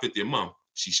 $550 a month.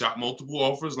 She shot multiple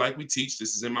offers like we teach.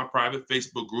 This is in my private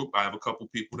Facebook group. I have a couple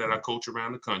people that I coach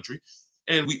around the country,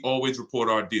 and we always report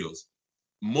our deals.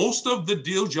 Most of the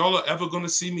deals y'all are ever going to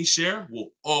see me share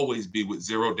will always be with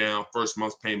 0 down, first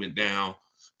month's payment down,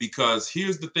 because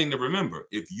here's the thing to remember.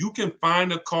 If you can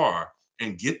find a car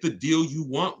and get the deal you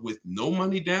want with no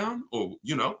money down, or,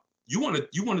 you want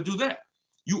to do that.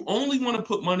 You only want to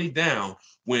put money down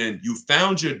when you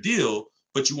found your deal,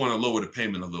 but you want to lower the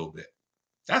payment a little bit.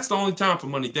 That's the only time for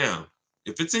money down.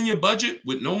 If it's in your budget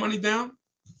with no money down,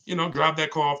 drive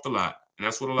that car off the lot. And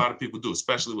that's what a lot of people do,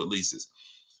 especially with leases.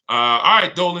 All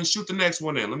right, Dolan, shoot the next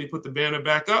one in. Let me put the banner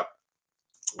back up.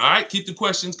 All right, keep the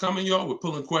questions coming, y'all. We're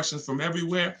pulling questions from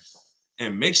everywhere.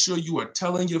 And make sure you are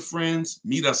telling your friends,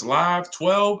 meet us live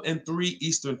 12 and 3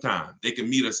 Eastern time. They can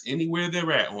meet us anywhere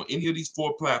they're at on any of these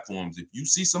 4 platforms. If you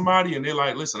see somebody and they're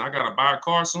like, listen, I got to buy a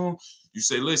car soon, you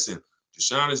say, listen,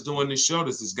 Deshone is doing this show.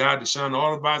 This is guy, Deshone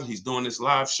Auto Advisor. He's doing this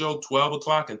live show 12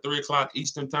 o'clock and 3 o'clock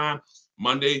Eastern time,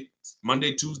 Monday,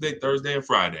 Tuesday, Thursday, and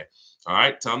Friday. All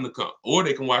right, tell them to come. Or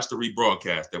they can watch the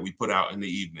rebroadcast that we put out in the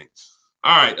evening.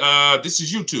 All right, this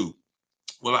is YouTube.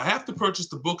 Will I have to purchase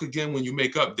the book again when you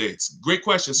make updates? Great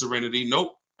question, Serenity.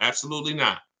 Nope, absolutely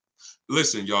not.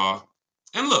 Listen, y'all.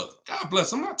 And look, God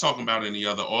bless. I'm not talking about any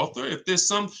other author. If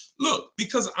there's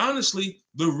because honestly,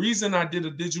 the reason I did a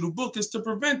digital book is to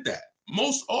prevent that.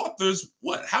 Most authors,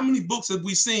 how many books have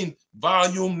we seen?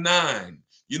 Volume 9,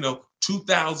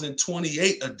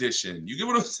 2028 edition. You get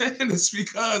what I'm saying? It's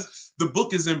because the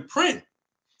book is in print.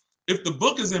 If the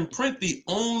book is in print, the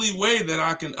only way that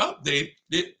I can update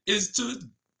it is to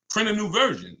print a new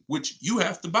version, which you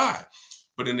have to buy.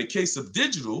 But in the case of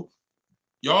digital,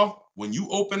 y'all, when you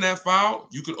open that file,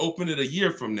 you could open it a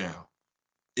year from now.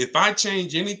 If I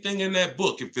change anything in that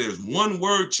book, if there's one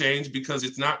word change because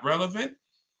it's not relevant,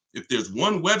 if there's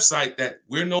one website that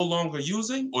we're no longer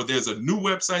using, or there's a new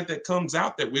website that comes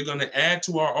out that we're going to add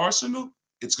to our arsenal,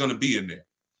 it's going to be in there.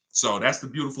 So that's the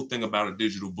beautiful thing about a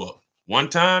digital book. One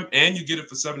time, and you get it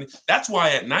for $70. That's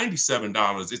why at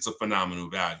 $97, it's a phenomenal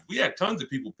value. We had tons of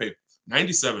people pay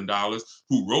 $97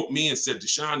 who wrote me and said,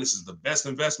 Deshone, this is the best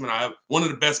investment I have, one of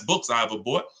the best books I ever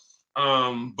bought.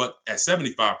 But at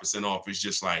 75% off, it's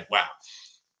just like, wow.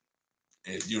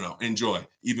 And, enjoy,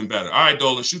 even better. All right,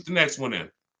 Dolan, shoot the next one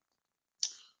in.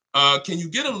 Can you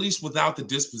get a lease without the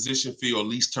disposition fee or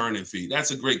lease turning fee?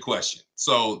 That's a great question.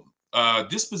 So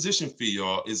disposition fee,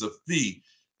 y'all, is a fee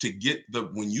to get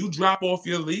when you drop off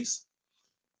your lease,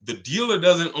 the dealer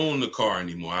doesn't own the car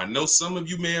anymore. I know some of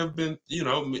you may have been,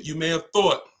 you may have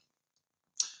thought,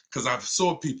 because I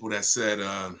saw people that said,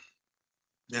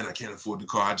 man, I can't afford the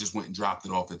car. I just went and dropped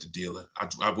it off at the dealer.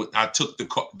 I took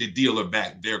the dealer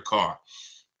back their car.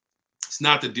 It's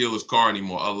not the dealer's car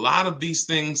anymore. A lot of these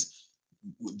things,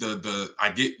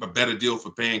 I get a better deal for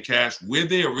paying cash. Where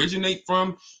they originate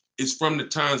from is from the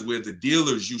times where the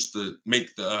dealers used to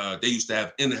make they used to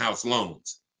have in-house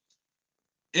loans.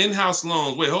 In-house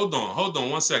loans. Wait, hold on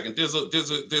 1 second.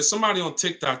 There's somebody on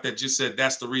TikTok that just said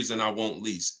that's the reason I won't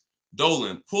lease.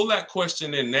 Dolan, pull that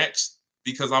question in next,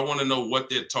 because I want to know what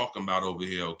they're talking about over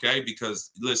here, okay?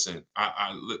 Because listen,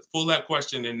 I pull that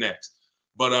question in next.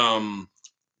 But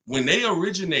when they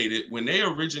originated,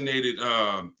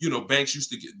 banks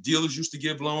used to get, dealers used to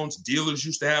give loans, dealers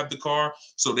used to have the car,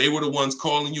 so they were the ones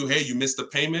calling you, hey, you missed a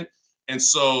payment, and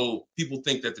so people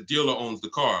think that the dealer owns the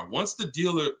car. Once the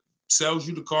dealer sells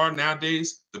you the car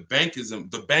nowadays, the bank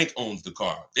owns the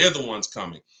car. They're the ones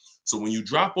coming. So when you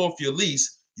drop off your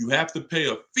lease, you have to pay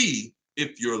a fee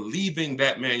if you're leaving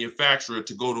that manufacturer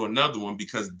to go to another one,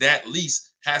 because that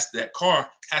car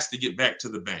has to get back to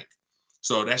the bank.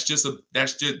 So that's just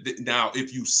now,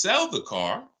 if you sell the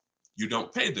car, you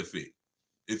don't pay the fee.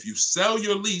 If you sell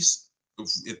your lease,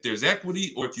 if there's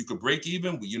equity, or if you could break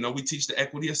even, we teach the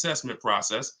equity assessment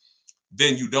process,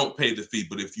 then you don't pay the fee.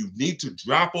 But if you need to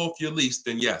drop off your lease,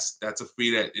 then yes, that's a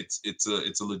fee that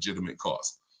it's a legitimate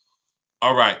cost.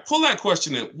 All right, pull that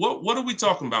question in. What are we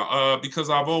talking about? Because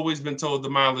I've always been told the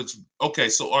mileage. Okay,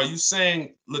 so are you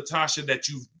saying, Latasha, that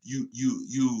you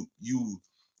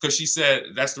because she said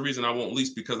that's the reason I won't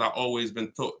lease, because I've always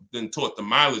been taught the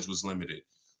mileage was limited.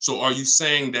 So are you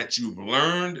saying that you've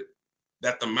learned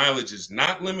that the mileage is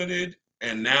not limited,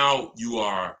 and now you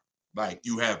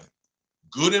have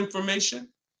good information?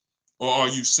 Or are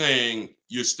you saying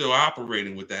you're still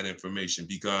operating with that information?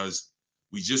 Because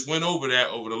we just went over that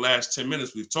over the last 10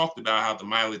 minutes. We've talked about how the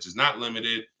mileage is not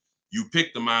limited. You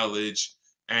pick the mileage.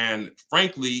 And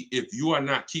frankly, if you are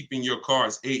not keeping your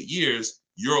cars 8 years,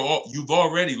 you've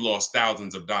already lost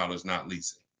thousands of dollars not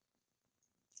leasing.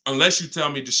 Unless you tell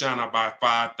me, Deshone, I buy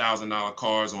 $5,000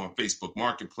 cars on Facebook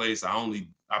Marketplace. I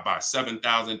buy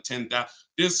 7,000, 10,000.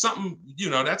 There's something,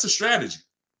 that's a strategy.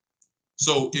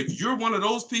 So if you're one of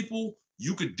those people,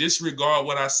 you could disregard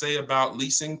what I say about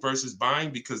leasing versus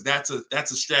buying, because that's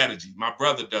a strategy. My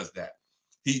brother does that.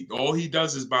 All he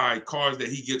does is buy cars that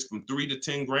he gets from 3 to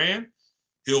 10 grand.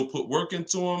 He'll put work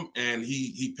into them, and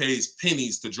he pays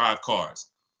pennies to drive cars.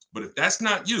 But if that's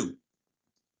not you,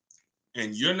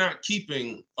 and you're not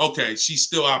keeping, okay, she's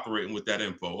still operating with that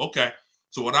info. Okay.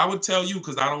 So what I would tell you,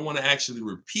 because I don't want to actually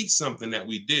repeat something that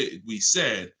we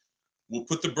said, we'll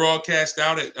put the broadcast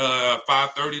out at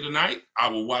 5:30 tonight. I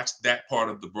will watch that part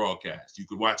of the broadcast. You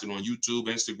could watch it on YouTube,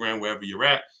 Instagram, wherever you're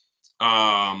at.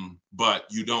 But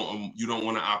you don't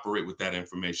want to operate with that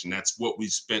information. That's what we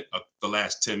spent the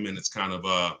last 10 minutes kind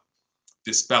of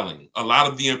dispelling. A lot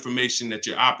of the information that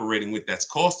you're operating with that's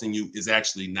costing you is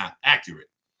actually not accurate.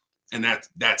 And that's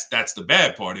the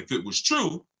bad part. If it was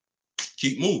true,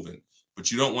 keep moving.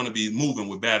 But you don't want to be moving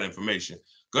with bad information.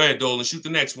 Go ahead, Dolan, shoot the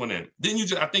next one in.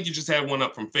 I think you just had one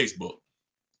up from Facebook.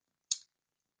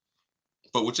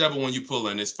 But whichever one you pull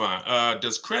in, it's fine.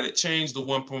 Does credit change the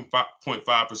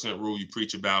 1.5% rule you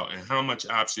preach about, and how much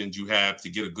options you have to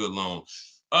get a good loan?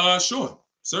 Sure,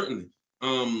 certainly.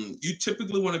 You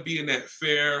typically want to be in that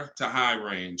fair to high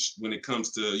range when it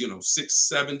comes to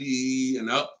 670 and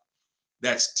up.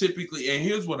 That's typically, and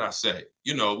here's what I say,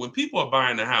 when people are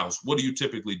buying a house, what do you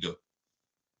typically do?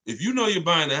 If you know you're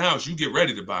buying a house, you get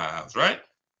ready to buy a house, right?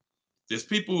 There's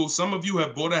people, some of you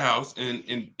have bought a house, and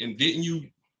didn't you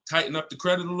tighten up the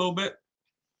credit a little bit?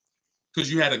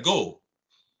 Because you had a goal.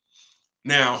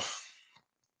 Now,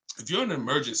 if you're in an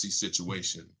emergency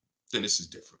situation, then this is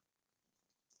different.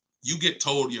 You get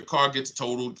told, your car gets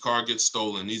totaled, car gets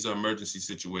stolen. These are emergency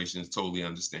situations, totally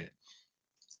understand.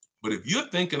 But if you're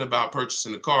thinking about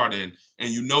purchasing a car, then, and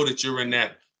you know that you're in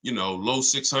that, low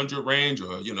 600 range,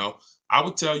 or, I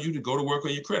would tell you to go to work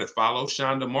on your credit. Follow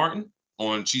Shonda Martin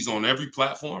she's on every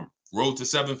platform, Road to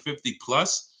 750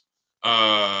 plus.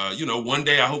 One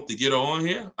day I hope to get her on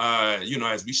here.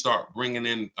 As we start bringing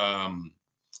in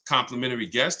complimentary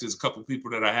guests, there's a couple people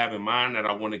that I have in mind that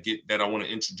I want to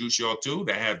introduce y'all to,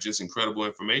 that have just incredible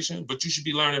information. But you should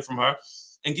be learning from her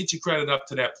and get your credit up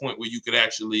to that point where you could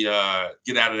actually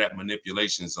get out of that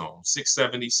manipulation zone.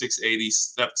 670, 680,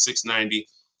 690,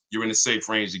 you're in a safe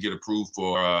range to get approved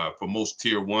for most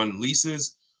tier 1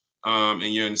 leases, and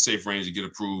you're in a safe range to get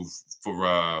approved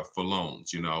for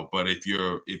loans. But if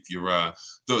you're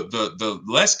the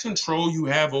less control you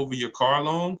have over your car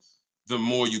loan, the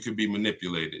more you can be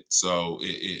manipulated. So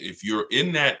if you're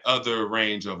in that other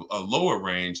range, of a lower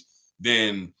range,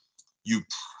 then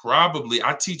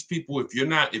I teach people, if you're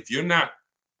not,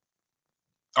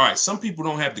 all right, some people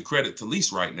don't have the credit to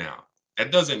lease right now.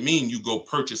 That doesn't mean you go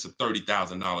purchase a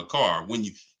 $30,000 car.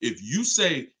 If you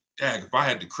say, Dag, if I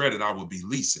had the credit, I would be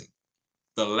leasing.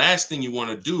 The last thing you want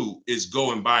to do is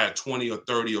go and buy a $20,000 or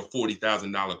 $30,000 or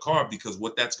 $40,000 car, because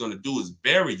what that's going to do is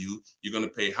bury you. You're going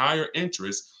to pay higher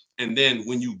interest. And then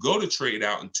when you go to trade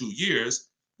out in 2 years,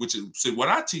 what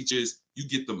I teach is, you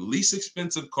get the least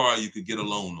expensive car you could get a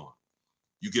loan on.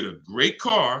 You get a great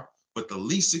car, but the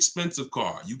least expensive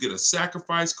car. You get a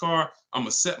sacrifice car. I'm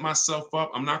going to set myself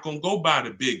up. I'm not going to go buy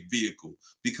the big vehicle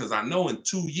because I know in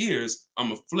 2 years, I'm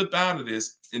going to flip out of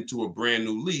this into a brand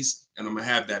new lease and I'm going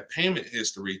to have that payment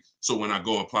history. So when I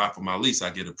go apply for my lease, I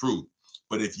get approved.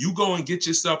 But if you go and get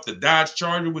yourself the Dodge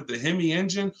Charger with the Hemi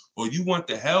engine, or you want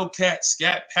the Hellcat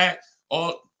Scat Pack,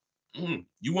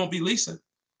 you won't be leasing.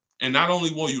 And not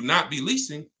only will you not be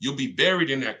leasing, you'll be buried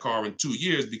in that car in 2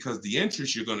 years because the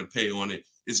interest you're going to pay on it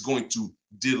is going to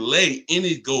delay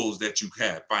any goals that you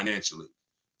have financially.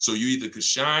 So you either could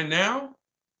shine now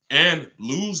and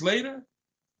lose later,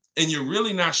 and you're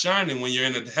really not shining when you're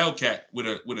in a Hellcat with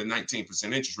a 19%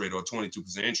 interest rate or a 22%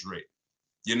 interest rate.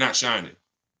 You're not shining.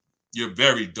 You're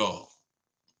very dull.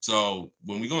 So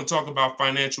when we're going to talk about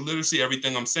financial literacy,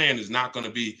 everything I'm saying is not going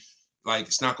to be like,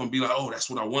 it's not going to be like, oh, that's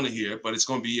what I want to hear, but it's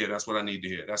going to be, yeah, that's what I need to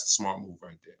hear. That's the smart move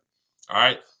right there. All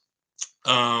right.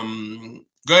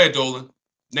 Go ahead, Dolan.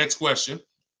 Next question.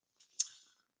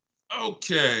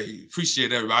 Okay.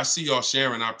 Appreciate everybody. I see y'all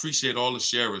sharing. I appreciate all the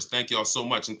sharers. Thank y'all so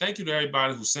much. And thank you to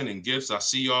everybody who's sending gifts. I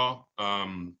see y'all.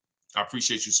 I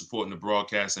appreciate you supporting the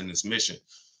broadcast and this mission.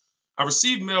 I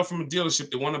received mail from a dealership.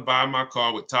 They want to buy my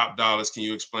car with top dollars. Can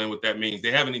you explain what that means?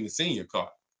 They haven't even seen your car.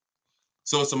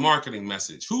 So it's a marketing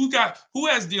message. Who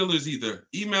has dealers either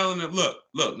emailing it?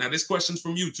 Look, now this question's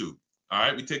from YouTube. All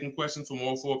right, we're taking questions from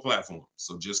all 4 platforms.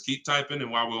 So just keep typing,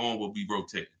 and while we're on, we'll be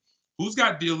rotating. Who's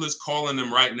got dealers calling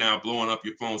them right now, blowing up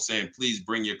your phone saying, please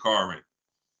bring your car in?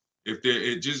 If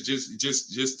they're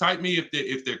just type me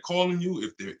if they're calling you,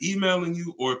 if they're emailing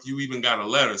you, or if you even got a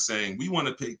letter saying we want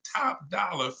to pay top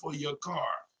dollar for your car.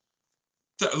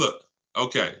 Look,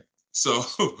 okay, so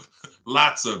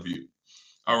lots of you.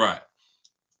 All right.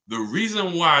 The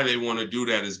reason why they want to do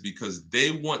that is because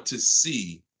they want to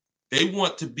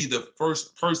be the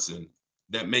first person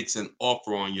that makes an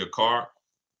offer on your car.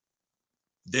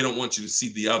 They don't want you to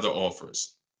see the other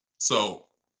offers. So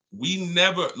we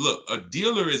never look, a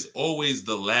dealer is always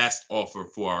the last offer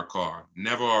for our car,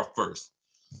 never our first.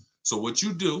 So what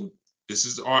you do, this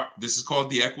is called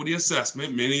the equity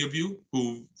assessment. Many of you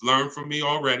who've learned from me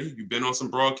already, you've been on some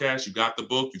broadcasts, you got the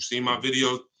book, you've seen my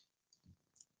videos.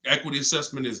 Equity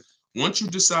assessment is once you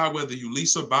decide whether you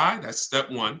lease or buy, that's step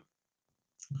 1.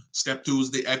 Step 2 is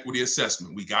the equity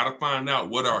assessment. We got to find out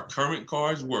what our current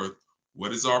car is worth.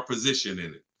 What is our position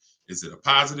in it? Is it a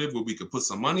positive where we could put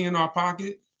some money in our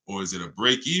pocket, or is it a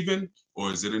break even,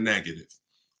 or is it a negative?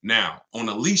 Now, on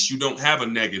a lease, you don't have a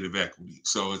negative equity.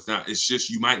 So it's just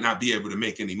you might not be able to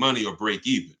make any money or break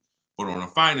even. But on a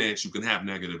finance, you can have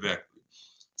negative equity.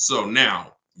 So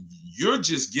now you're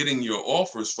just getting your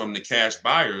offers from the cash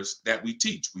buyers that we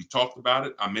teach. We talked about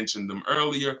it. I mentioned them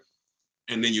earlier.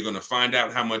 And then you're going to find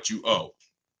out how much you owe.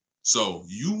 So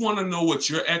you want to know what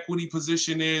your equity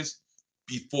position is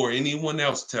before anyone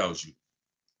else tells you.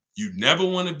 You never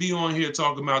want to be on here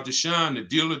talking about Deshone. The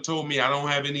dealer told me I don't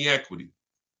have any equity.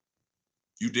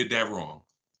 You did that wrong.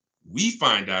 We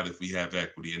find out if we have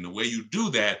equity. And the way you do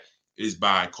that is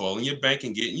by calling your bank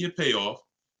and getting your payoff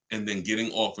and then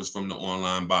getting offers from the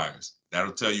online buyers.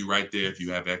 That'll tell you right there if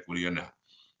you have equity or not.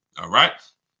 All right.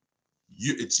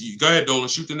 Go ahead, Dolan,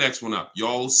 shoot the next one up.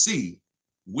 Y'all see,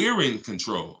 we're in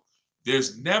control.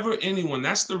 There's never anyone.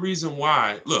 That's the reason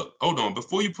why. Look, hold on.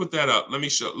 Before you put that up, let me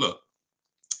show. Look,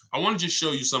 I want to just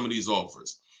show you some of these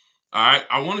offers. All right.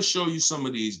 I want to show you some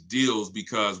of these deals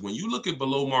because when you look at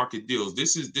below market deals,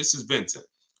 this is Vincent.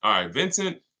 All right.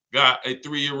 Vincent got a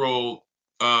 3-year-old.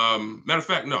 Matter of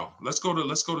fact, no, let's go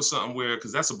to something where,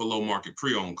 because that's a below market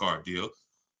pre-owned car deal.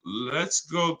 Let's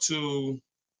go to.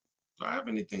 Do I have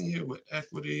anything here with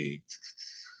equity?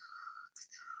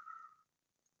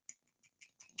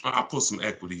 I'll put some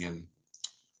equity in.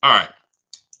 All right.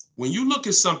 When you look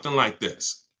at something like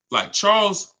this, like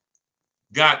Charles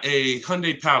got a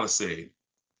Hyundai Palisade.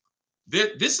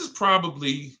 This is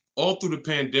probably all through the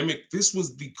pandemic. This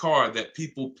was the car that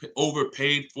people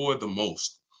overpaid for the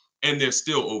most, and they're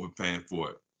still overpaying for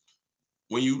it.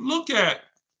 When you look at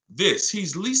this,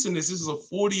 he's leasing this. This is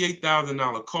a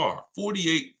 $48,000 car,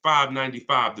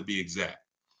 $48,595 to be exact.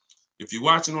 If you're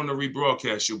watching on the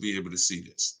rebroadcast, you'll be able to see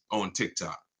this on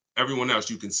TikTok. Everyone else,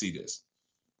 you can see this.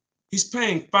 He's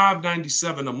paying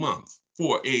 $597 a month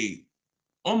for a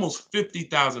almost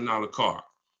 $50,000 car.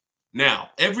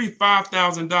 Now, every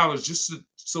 $5,000, just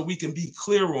so we can be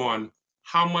clear on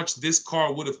how much this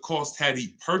car would have cost had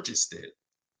he purchased it,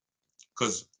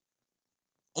 because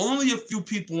only a few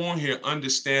people on here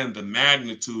understand the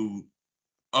magnitude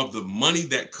of the money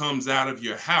that comes out of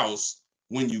your house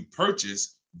when you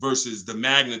purchase versus the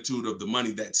magnitude of the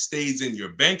money that stays in your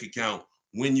bank account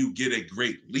when you get a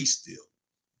great lease deal.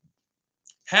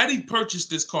 Had he purchased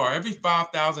this car, every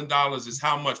 $5,000 is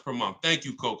how much per month? Thank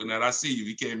you, Coconut. I see you.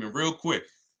 He came in real quick.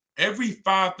 Every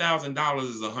 $5,000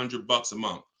 is $100 a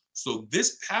month. So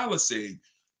this Palisade,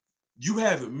 you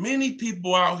have many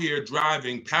people out here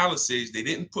driving Palisades. They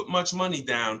didn't put much money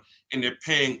down, and they're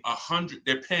paying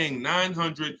They're paying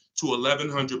 $900 to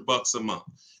 $1,100 a month.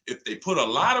 If they put a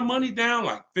lot of money down,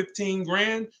 like 15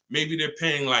 grand, maybe they're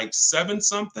paying like 7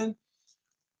 something,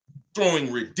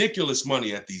 throwing ridiculous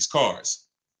money at these cars.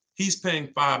 He's paying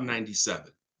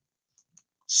 $597.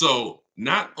 So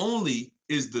not only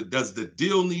does the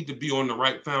deal need to be on the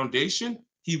right foundation,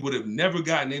 he would have never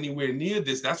gotten anywhere near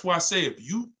this. That's why I say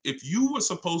if you were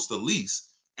supposed to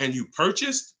lease and you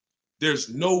purchased, there's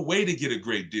no way to get a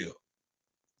great deal.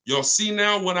 Y'all see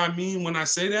now what I mean when I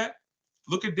say that?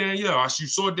 Look at Danielle. You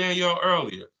saw Danielle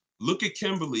earlier. Look at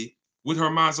Kimberly with her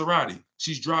Maserati.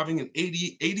 She's driving an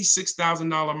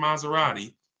 $86,000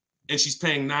 Maserati, and she's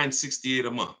paying $968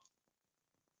 a month.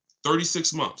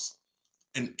 36 months.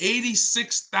 An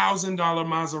 $86,000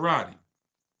 Maserati.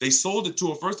 They sold it to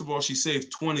her. First of all, she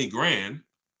saved 20 grand.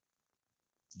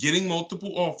 Getting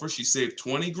multiple offers, she saved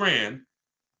 20 grand.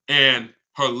 And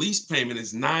her lease payment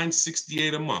is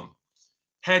 $968 a month.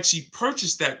 Had she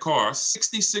purchased that car,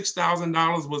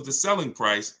 $66,000 was the selling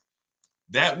price.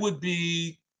 That would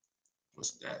be,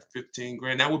 what's that, 15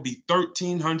 grand? That would be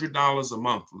 $1,300 a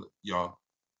month, y'all.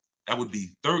 That would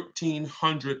be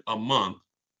 $1,300 a month.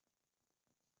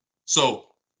 So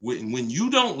when you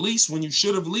don't lease, when you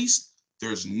should have leased,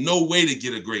 there's no way to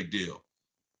get a great deal.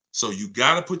 So you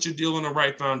got to put your deal on the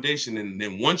right foundation. And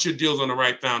then once your deal's on the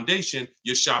right foundation,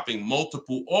 you're shopping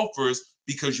multiple offers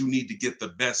because you need to get the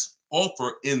best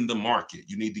offer in the market.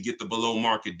 You need to get the below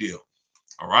market deal.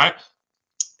 All right.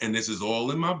 And this is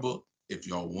all in my book. If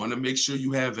y'all want to make sure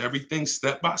you have everything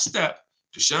step by step.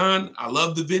 Deshone, I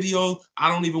love the video. I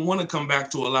don't even want to come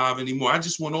back to a live anymore. I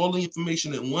just want all the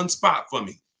information in one spot for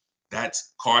me.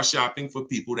 That's car shopping for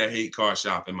people that hate car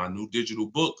shopping. My new digital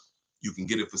book. You can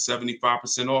get it for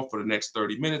 75% off for the next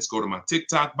 30 minutes. Go to my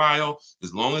TikTok bio.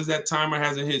 As long as that timer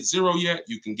hasn't hit 0 yet,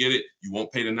 you can get it. You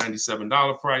won't pay the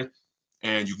 $97 price.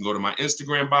 And you can go to my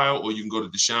Instagram bio, or you can go to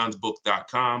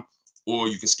deshonesbook.com, or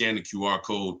you can scan the QR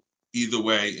code. Either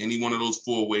way, any one of those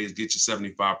 4 ways, get your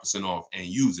 75% off and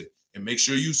use it. And make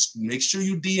sure you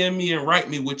DM me and write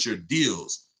me with your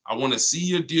deals. I want to see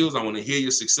your deals. I want to hear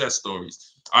your success stories.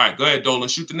 All right, go ahead, Dolan.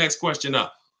 Shoot the next question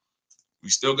up. We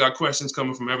still got questions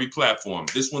coming from every platform.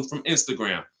 This one's from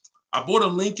Instagram. I bought a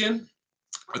Lincoln,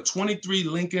 a 23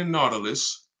 Lincoln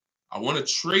Nautilus. I want to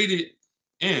trade it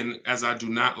in as I do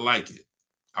not like it.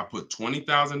 I put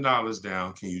 $20,000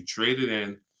 down. Can you trade it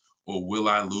in, or will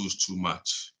I lose too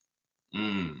much?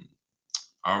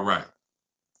 All right.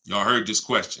 Y'all heard this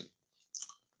question.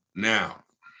 Now,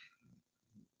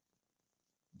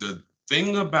 the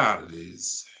thing about it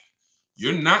is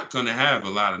you're not going to have a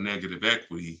lot of negative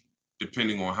equity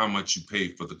depending on how much you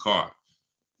paid for the car.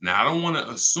 Now, I don't want to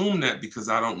assume that because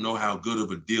I don't know how good of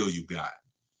a deal you got.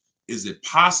 Is it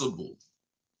possible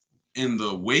in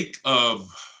the wake of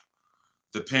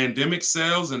the pandemic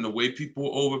sales and the way people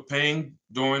were overpaying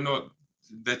during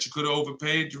that you could have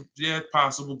overpaid? Yeah, it's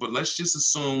possible, but let's just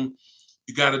assume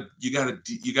you got a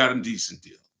decent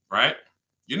deal, right?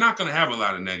 You're not going to have a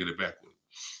lot of negative equity,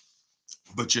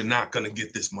 but you're not going to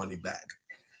get this money back.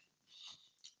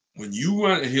 When you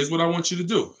run, here's what I want you to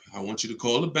do. I want you to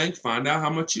call the bank, find out how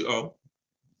much you owe.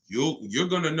 You're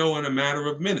going to know in a matter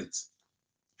of minutes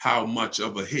how much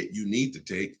of a hit you need to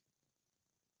take.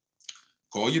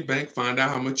 Call your bank, find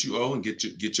out how much you owe, and get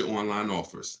your online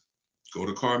offers. Go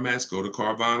to CarMax, go to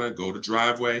Carvana, go to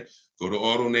Driveway, go to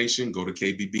AutoNation, go to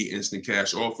KBB Instant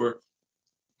Cash Offer,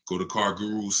 go to Car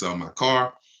Guru, Sell My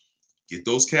Car. Get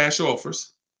those cash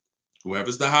offers.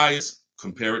 Whoever's the highest,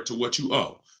 compare it to what you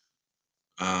owe.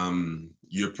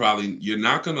 You're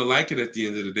not going to like it at the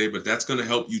end of the day, but that's going to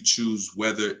help you choose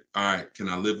whether, all right, can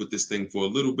I live with this thing for a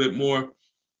little bit more?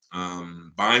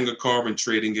 Buying a car and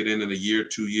trading it in a year,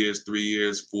 2 years, 3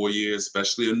 years, 4 years,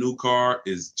 especially a new car,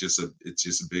 it's just a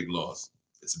big loss.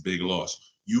 It's a big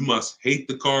loss. You must hate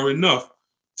the car enough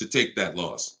to take that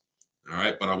loss. All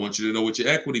right. But I want you to know what your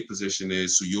equity position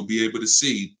is, so you'll be able to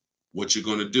see what you're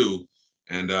going to do.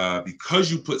 And because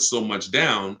you put so much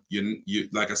down, you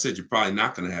like I said, you're probably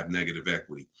not going to have negative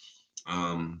equity.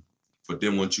 But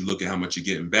then once you look at how much you're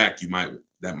getting back,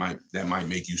 that might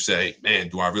make you say, man,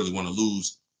 do I really want to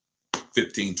lose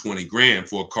 15, 20 grand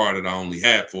for a car that I only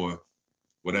had for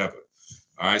whatever?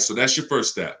 All right, so that's your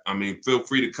first step. I mean, feel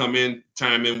free to come in,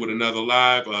 chime in with another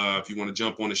live. If you want to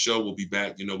jump on the show, we'll be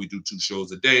back. You know, we do 2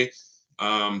 shows a day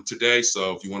today.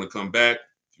 So if you want to come back,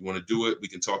 You want to do it, we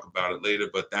can talk about it later,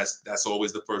 but that's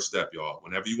always the first step, y'all.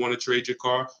 Whenever you want to trade your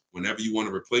car, whenever you want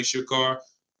to replace your car,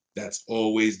 that's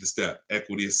always the step.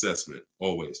 Equity assessment,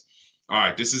 always. All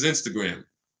right, this is Instagram.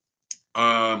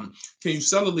 Can you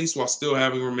sell a lease while still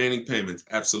having remaining payments?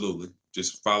 Absolutely.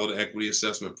 Just follow the equity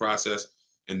assessment process.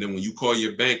 And then when you call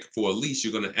your bank for a lease,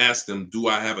 you're going to ask them, do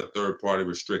I have a third-party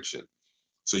restriction?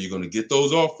 So you're going to get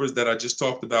those offers that I just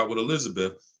talked about with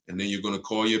Elizabeth, and then you're going to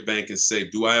call your bank and say,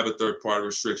 do I have a third-party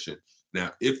restriction?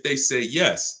 Now, if they say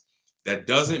yes, that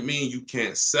doesn't mean you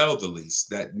can't sell the lease.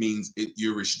 That means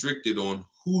you're restricted on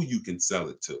who you can sell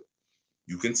it to.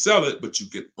 You can sell it, but you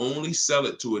can only sell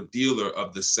it to a dealer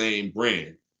of the same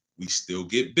brand. We still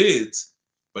get bids,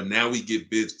 but now we get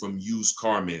bids from used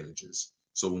car managers.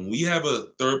 So when we have a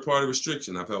third-party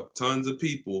restriction, I've helped tons of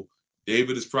people.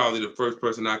 David is probably the first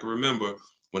person I can remember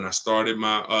when I started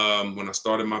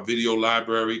my video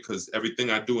library, because everything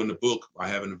I do in the book, I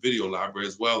have in the video library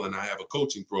as well, and I have a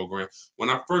coaching program. When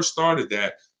I first started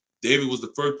that, David was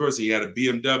the first person. He had a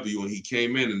BMW, and he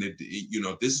came in, and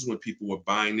this is when people were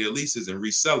buying their leases and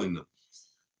reselling them,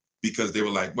 because they were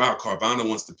like, wow, Carvana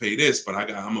wants to pay this, but I'm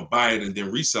gonna buy it and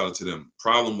then resell it to them.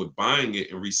 Problem with buying it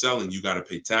and reselling, you got to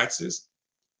pay taxes,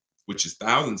 which is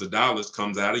thousands of dollars,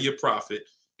 comes out of your profit,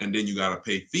 and then you got to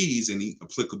pay fees, and the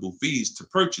applicable fees to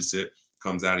purchase it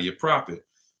comes out of your profit.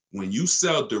 When you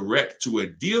sell direct to a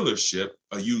dealership,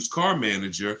 a used car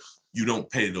manager, you don't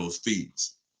pay those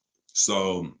fees.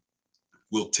 So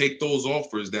we'll take those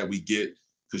offers that we get,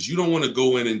 because you don't want to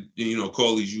go in and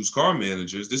call these used car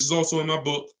managers. This is also in my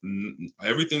book.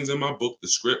 Everything's in my book, the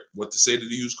script, what to say to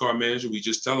the used car manager. We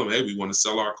just tell them, hey, we want to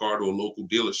sell our car to a local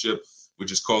dealership. We're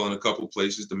just calling a couple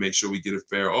places to make sure we get a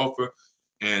fair offer.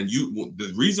 And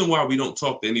the reason why we don't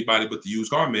talk to anybody but the used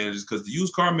car managers, because the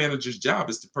used car manager's job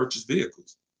is to purchase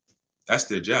vehicles. That's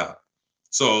their job.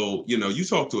 So, you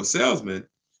talk to a salesman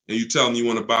and you tell them you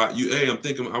want to buy, hey, I'm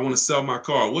thinking I want to sell my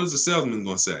car. What is the salesman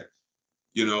going to say?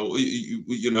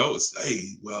 It's,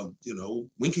 hey, well,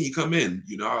 when can you come in?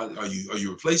 Are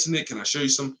you replacing it? Can I show you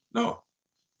some? No,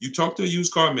 you talk to a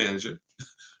used car manager,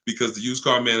 because the used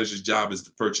car manager's job is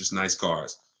to purchase nice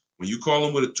cars. When you call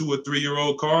them with a 2 or 3 year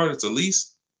old car, it's a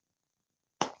lease.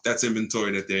 That's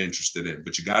inventory that they're interested in,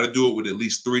 but you got to do it with at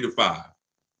least 3 to 5,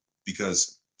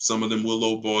 because some of them will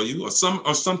lowball you, or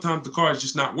sometimes the car is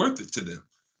just not worth it to them.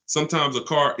 Sometimes a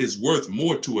car is worth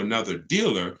more to another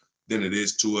dealer than it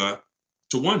is to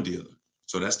one dealer.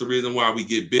 So that's the reason why we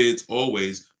get bids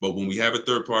always. But when we have a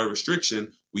third-party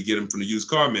restriction, we get them from the used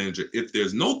car manager. If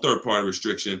there's no third-party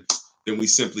restriction, then we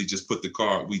simply just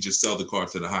we just sell the car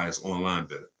to the highest online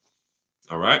bidder.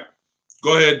 All right.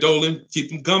 Go ahead, Dolan. Keep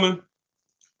them coming.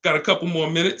 Got a couple more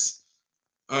minutes.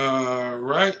 All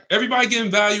right. Everybody getting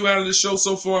value out of the show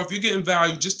so far? If you're getting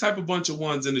value, just type a bunch of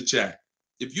ones in the chat.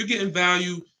 If you're getting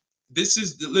value,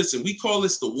 listen, we call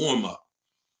this the warm-up.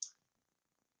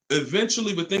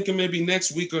 Eventually, we're thinking maybe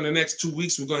next week or the next 2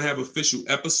 weeks, we're going to have official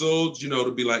episodes,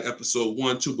 to be like episode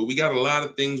 1, 2. But we got a lot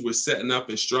of things we're setting up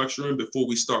and structuring before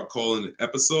we start calling it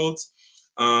episodes.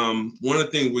 One of the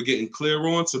things we're getting clear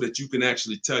on, so that you can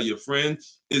actually tell your friend,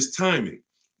 is timing.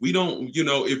 We don't,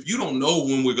 if you don't know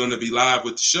when we're going to be live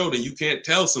with the show, then you can't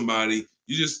tell somebody.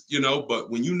 You just, but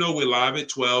when we're live at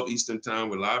 12 Eastern time,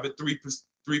 we're live at 3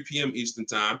 p.m. Eastern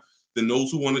time, then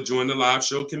those who want to join the live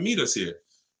show can meet us here.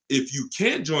 If you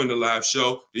can't join the live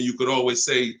show, then you could always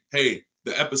say, hey,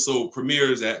 the episode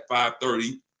premieres at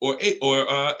 5:30 or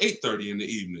 8:30 in the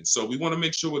evening. So we want to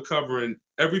make sure we're covering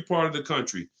every part of the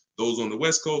country, those on the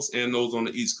West Coast and those on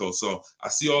the East Coast. So I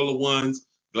see all the ones.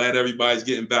 Glad everybody's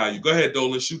getting value. Go ahead,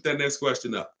 Dolan, shoot that next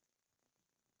question up.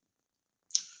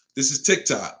 This is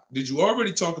TikTok. Did you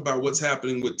already talk about what's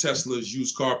happening with Tesla's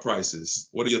used car prices?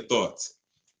 What are your thoughts?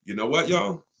 You know what,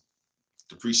 y'all?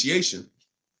 Depreciation.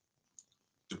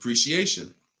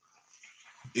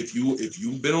 If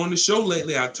you've been on the show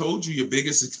lately, I told you your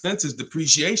biggest expense is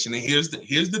depreciation. And here's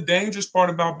the dangerous part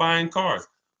about buying cars.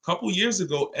 A couple years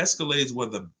ago, Escalades were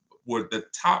the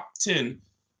top 10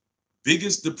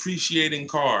 biggest depreciating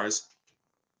cars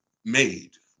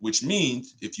made, which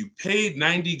means if you paid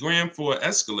 90 grand for an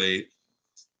Escalade,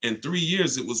 in 3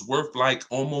 years, it was worth like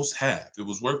almost half. It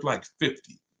was worth like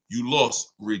 50. You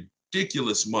lost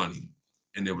ridiculous money,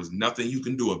 and there was nothing you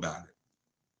can do about it.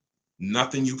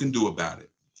 Nothing you can do about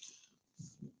it.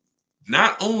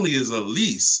 Not only is a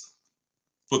lease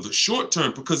for the short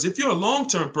term, because if you're a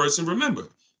long-term person, remember,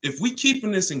 if we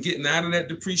keeping this and getting out of that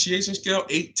depreciation scale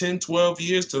 8, 10, 12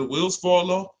 years till the wheels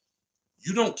fall off,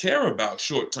 you don't care about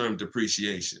short-term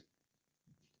depreciation.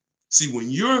 See, when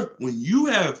you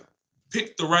have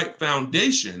picked the right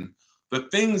foundation, the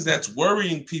things that's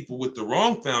worrying people with the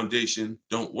wrong foundation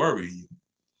don't worry you.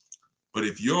 But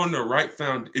if you're on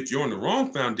the if you're on the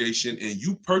wrong foundation and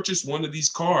you purchase one of these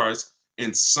cars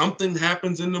and something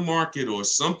happens in the market or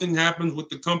something happens with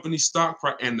the company stock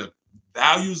price and the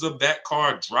values of that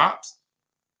car drops,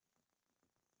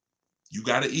 you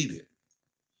got to eat it.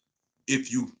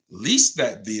 If you lease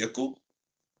that vehicle,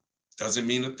 doesn't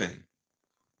mean a thing.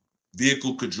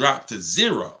 Vehicle could drop to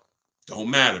zero. Don't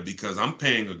matter because I'm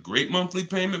paying a great monthly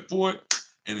payment for it.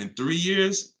 And in 3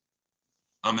 years,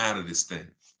 I'm out of this thing.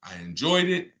 I enjoyed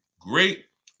it. Great.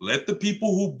 Let the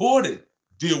people who bought it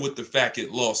deal with the fact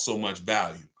it lost so much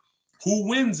value. Who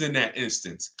wins in that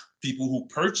instance? People who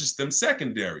purchased them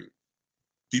secondary.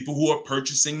 People who are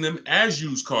purchasing them as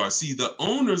used cars. See, the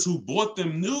owners who bought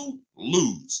them new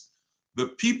lose. The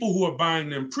people who are buying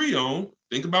them pre-owned,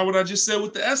 think about what I just said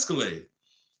with the Escalade.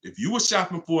 If you were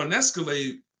shopping for an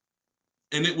Escalade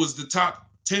and it was the top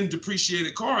 10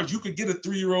 depreciated cars, you could get a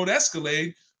 3-year-old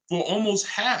Escalade for almost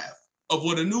half of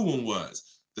what a new one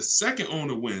was. The second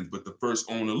owner wins, but the first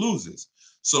owner loses.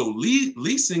 So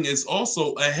leasing is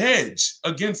also a hedge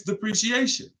against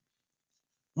depreciation.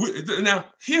 Now,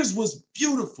 here's what's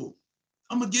beautiful.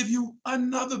 I'm going to give you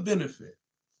another benefit.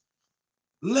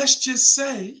 Let's just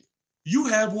say you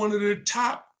have one of the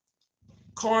top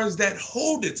cars that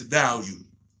hold its value.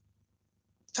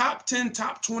 Top 10,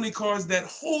 top 20 cars that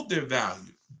hold their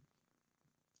value.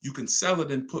 You can sell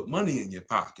it and put money in your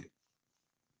pocket.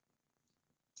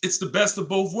 It's the best of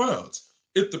both worlds.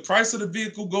 If the price of the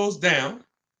vehicle goes down,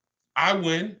 I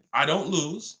win, I don't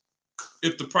lose.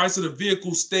 If the price of the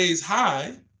vehicle stays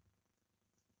high,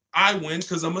 I win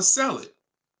because I'm going to sell it.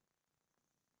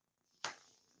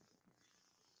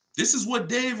 This is what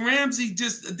Dave Ramsey,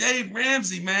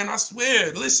 man, I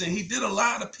swear, listen, he did a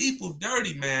lot of people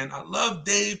dirty, man. I love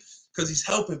Dave because he's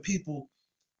helping people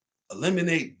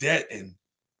eliminate debt and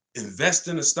invest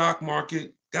in the stock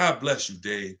market. God bless you,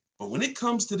 Dave. But when it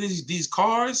comes to these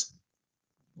cars,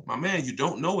 my man, you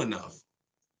don't know enough.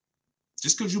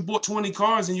 Just because you bought 20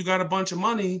 cars and you got a bunch of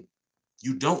money,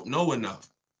 you don't know enough.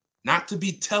 Not to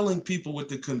be telling people with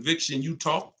the conviction you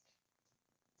talk,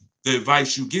 the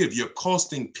advice you give. You're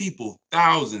costing people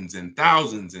thousands and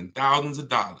thousands and thousands of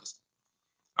dollars.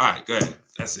 All right, go ahead.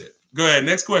 That's it. Go ahead.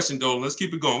 Next question, Dolan. Let's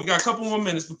keep it going. We got a couple more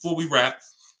minutes before we wrap.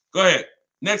 Go ahead.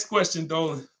 Next question,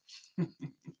 Dolan.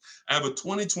 I have a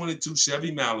 2022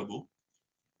 Chevy Malibu.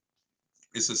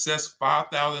 It's assessed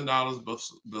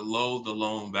 $5,000 below the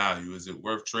loan value. Is it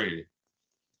worth trading?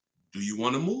 Do you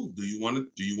want to move? Do you want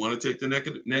to take the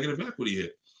negative equity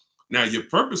hit? Now, your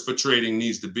purpose for trading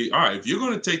needs to be, all right, if you're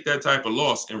going to take that type of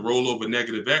loss and roll over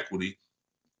negative equity,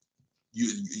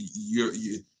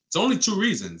 it's only 2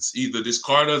 reasons. Either this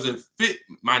car doesn't fit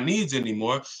my needs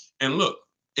anymore. And look,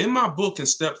 in my book in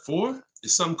step 4,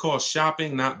 it's something called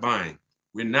shopping, not buying.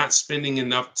 We're not spending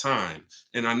enough time.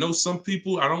 And I know some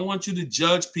people, I don't want you to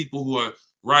judge people who are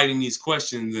writing these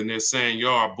questions and they're saying,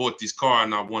 yo, I bought this car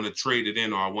and I want to trade it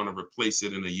in or I want to replace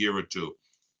it in a year or 2.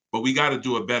 But we got to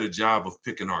do a better job of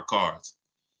picking our cards.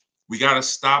 We got to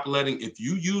stop if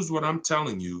you use what I'm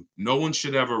telling you, no one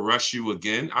should ever rush you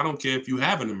again. I don't care if you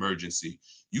have an emergency.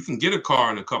 You can get a car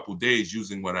in a couple days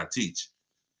using what I teach.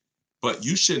 But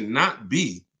you should not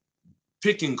be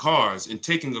picking cars and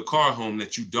taking a car home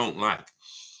that you don't like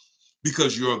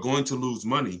because you're going to lose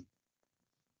money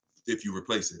if you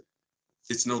replace it.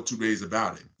 It's no 2 ways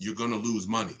about it. You're going to lose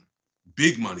money.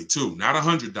 Big money too, not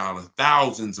 $100,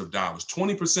 thousands of dollars,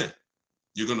 20%,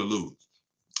 you're going to lose.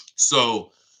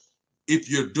 So if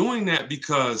you're doing that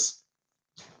because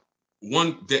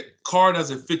that car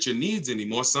doesn't fit your needs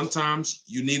anymore, sometimes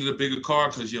you needed a bigger car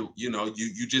because you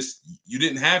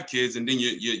didn't have kids and then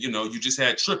you just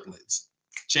had triplets,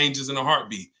 changes in a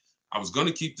heartbeat. I was going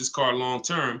to keep this car long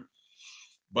term,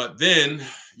 but then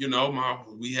we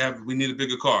need a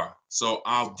bigger car. So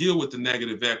I'll deal with the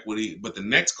negative equity, but the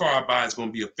next car I buy is going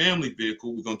to be a family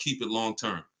vehicle. We're going to keep it long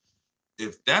term.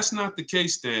 If that's not the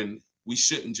case, then we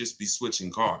shouldn't just be switching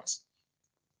cars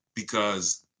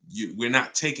because we're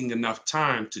not taking enough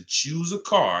time to choose a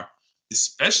car,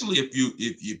 especially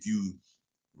if you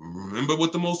remember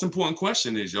what the most important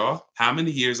question is, y'all. How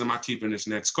many years am I keeping this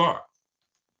next car?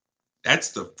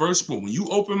 That's the first one. When you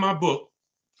open my book,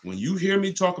 when you hear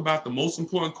me talk about the most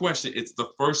important question, it's the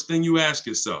first thing you ask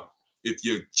yourself. If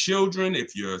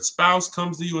your spouse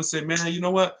comes to you and say, man, you know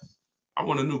what? I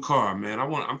want a new car, man.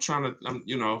 I'm trying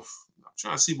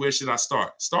to see where should I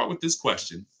start? Start with this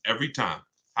question every time.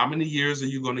 How many years are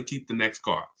you going to keep the next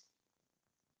car?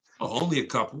 Oh, only a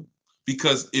couple.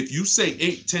 Because if you say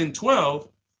 8, 10, 12,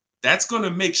 that's going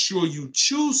to make sure you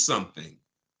choose something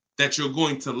that you're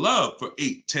going to love for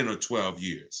 8, 10, or 12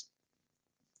 years.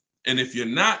 And if you're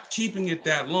not keeping it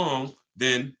that long,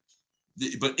 then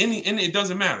But it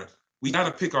doesn't matter. We got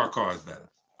to pick our cars better.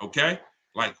 Okay.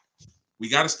 Like, we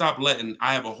got to stop letting,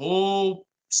 I have a whole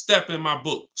step in my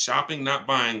book, Shopping, Not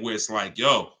Buying, where it's like,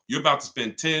 yo, you're about to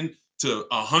spend $10,000 to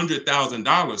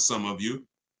 $100,000. Some of you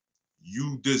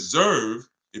deserve,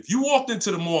 if you walked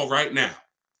into the mall right now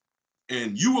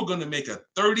and you were going to make a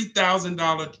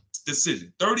 $30,000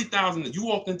 decision, 30,000, you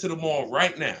walked into the mall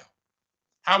right now,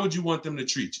 how would you want them to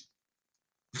treat you?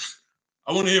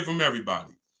 I want to hear from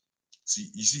everybody. See,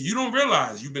 you don't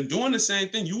realize you've been doing the same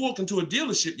thing. You walk into a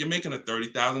dealership, you're making a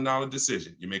 $30,000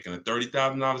 decision. You're making a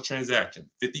 $30,000 transaction,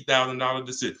 $50,000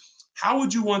 decision. How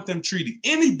would you want them treated?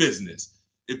 Any business,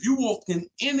 if you walked in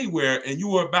anywhere and you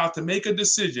were about to make a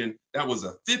decision that was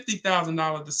a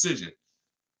 $50,000 decision,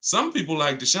 some people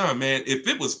like Deshone, man, if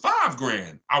it was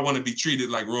 $5,000, I want to be treated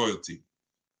like royalty.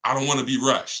 I don't want to be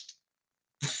rushed.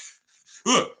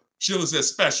 Look, Sheila says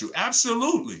special.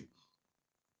 Absolutely.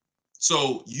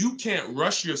 So you can't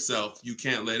rush yourself. You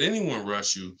can't let anyone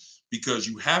rush you, because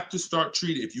you have to start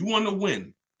treating, if you want to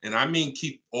win, and I mean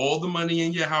keep all the money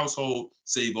in your household,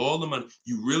 save all the money,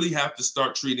 you really have to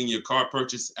start treating your car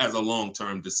purchase as a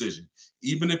long-term decision.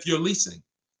 Even if you're leasing,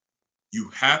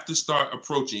 you have to start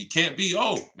approaching. You can't be,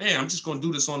 oh man, I'm just going to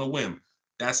do this on a whim.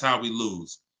 That's how we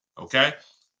lose. Okay.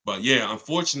 But yeah,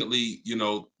 unfortunately,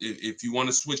 if you want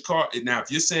to switch car, now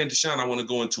if you're saying, Deshone, I want to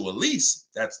go into a lease,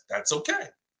 that's okay.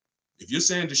 If you're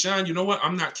saying, Deshone, you know what,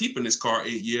 I'm not keeping this car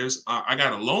 8 years. I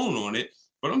got a loan on it,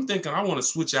 but I'm thinking I want to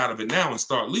switch out of it now and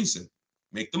start leasing.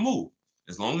 Make the move.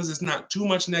 As long as it's not too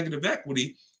much negative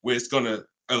equity where it's going to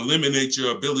eliminate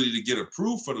your ability to get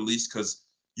approved for the lease, because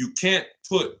you can't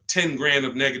put 10 grand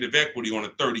of negative equity on a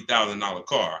 $30,000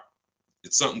 car.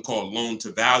 It's something called loan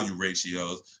to value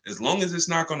ratios. As long as it's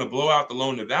not going to blow out the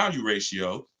loan to value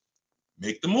ratio,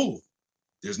 make the move.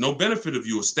 There's no benefit of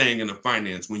you staying in a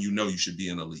finance when you know you should be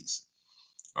in a lease.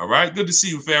 All right, good to see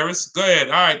you, Ferris. Go ahead.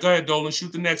 All right, go ahead, Dolan.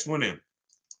 Shoot the next one in.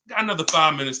 Got another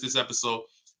 5 minutes this episode.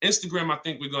 Instagram, I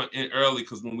think we're going to end early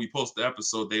because when we post the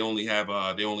episode, they only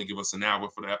give us an hour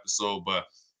for the episode, but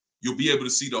you'll be able to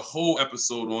see the whole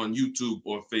episode on YouTube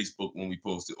or Facebook when we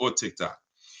post it, or TikTok.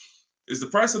 Is the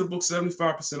price of the book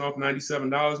 75% off,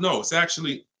 $97? No, it's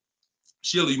actually,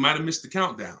 Sheila, you might have missed the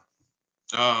countdown.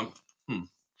 Let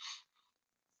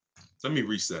me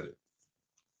reset it.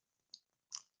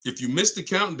 If you missed the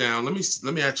countdown, let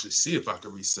me actually see if I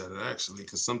can reset it, actually,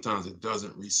 because sometimes it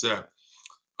doesn't reset.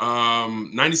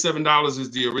 $97 is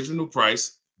the original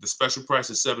price. The special price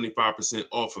is 75%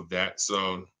 off of that.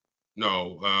 So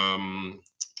no,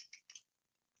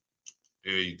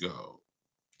 there you go.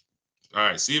 All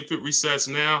right, see if it resets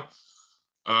now.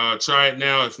 Try it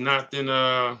now. If not, then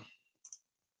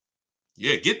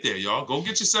yeah, get there, y'all. Go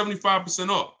get your 75%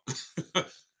 off.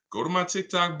 Go to my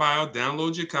TikTok bio,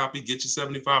 download your copy, get your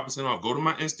 75% off. Go to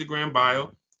my Instagram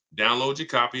bio, download your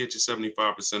copy, get your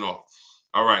 75% off.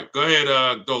 All right, go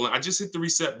ahead, Dolan. I just hit the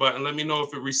reset button. Let me know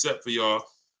if it reset for y'all.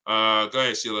 Go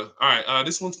ahead, Sheila. All right,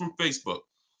 this one's from Facebook.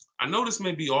 I know this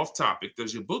may be off topic.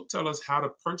 Does your book tell us how to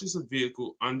purchase a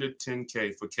vehicle under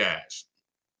 10K for cash?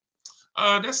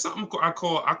 That's something I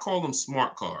call them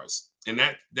smart cars. And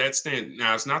that stand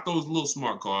now, it's not those little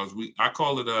smart cars. I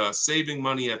call it saving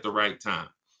money at the right time.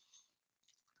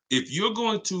 If you're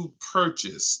going to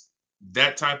purchase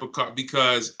that type of car,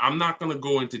 because I'm not going to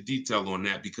go into detail on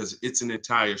that because it's an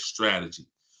entire strategy.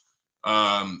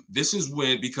 This is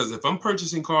because if I'm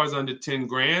purchasing cars under 10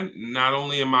 grand, not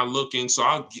only am I looking, so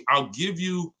I'll give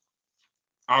you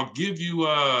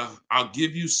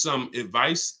some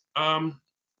advice,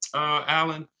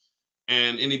 Alan,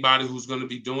 and anybody who's going to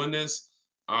be doing this,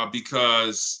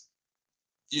 because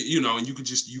and you could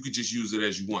just use it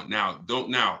as you want. Now,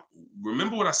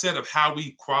 remember what I said of how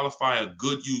we qualify a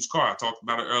good used car. I talked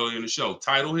about it earlier in the show.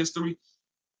 Title history,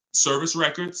 service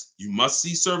records. You must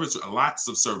see lots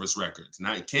of service records.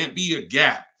 Now, it can't be a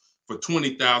gap for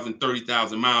 20,000,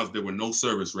 30,000 miles. There were no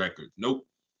service records. Nope.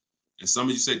 And some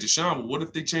of you say, Deshone, well, what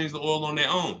if they changed the oil on their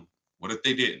own? What if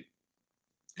they didn't?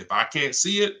 If I can't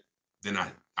see it, then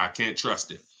I can't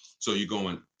trust it. So you're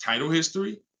going title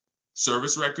history,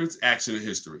 service records, accident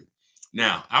history.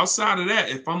 Now, outside of that,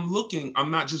 if I'm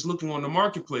not just looking on the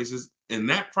marketplaces. In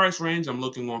that price range, I'm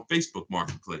looking on Facebook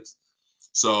Marketplace.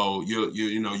 So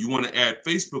you want to add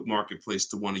Facebook Marketplace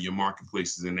to one of your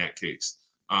marketplaces in that case.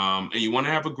 And you want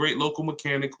to have a great local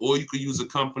mechanic, or you could use a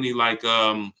company like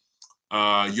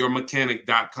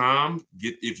yourmechanic.com.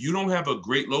 If you don't have a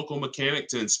great local mechanic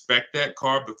to inspect that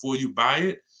car before you buy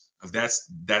it,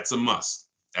 that's a must.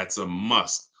 That's a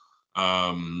must.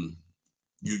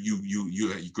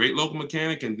 You a great local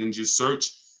mechanic, and then just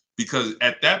search, because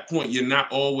at that point you're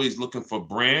not always looking for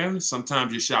brand.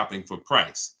 Sometimes you're shopping for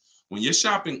price. When you're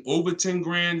shopping over 10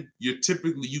 grand, you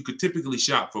could typically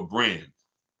shop for brand.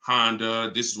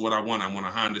 Honda, this is what I want. I want a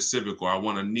Honda Civic, or I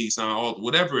want a Nissan, or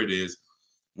whatever it is.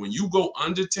 When you go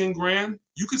under 10 grand,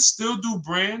 you could still do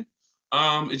brand.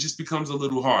 It just becomes a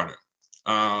little harder.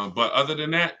 But other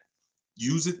than that,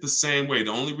 use it the same way.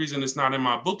 The only reason it's not in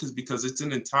my book is because it's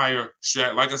an entire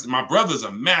strat. Like I said, my brother's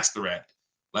a master at it.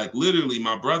 Like literally,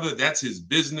 my brother, that's his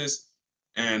business.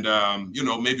 And you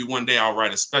know, maybe one day I'll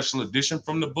write a special edition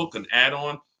from the book, an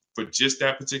add-on for just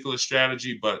that particular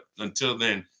strategy. But until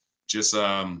then, just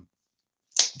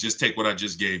take what I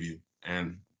just gave you,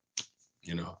 and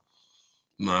you know,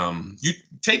 you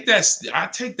take that. I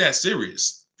take that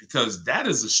serious, because that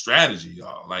is a strategy,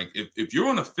 y'all. Like if you're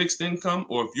on a fixed income,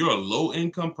 or if you're a low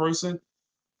income person,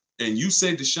 and you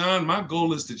say, Deshone, my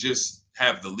goal is to just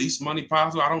have the least money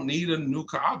possible. I don't need a new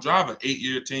car. I'll drive an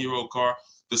 8-year, 10-year-old car.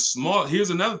 Here's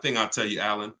another thing I'll tell you,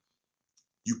 Alan.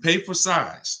 You pay for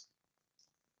size.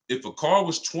 If a car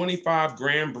was 25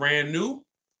 grand brand new,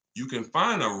 you can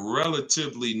find a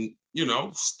relatively, you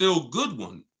know, still good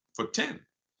one for 10.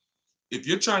 If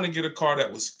you're trying to get a car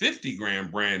that was 50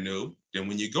 grand brand new, then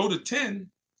when you go to 10,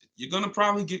 you're going to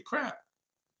probably get crap.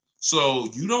 So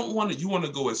you don't want to, you want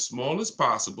to go as small as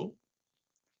possible,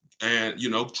 and, you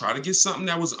know, try to get something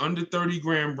that was under 30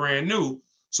 grand brand new,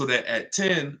 so that at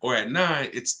 10 or at 9,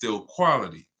 it's still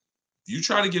quality. If you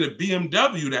try to get a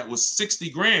BMW that was 60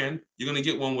 grand, you're going to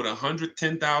get one with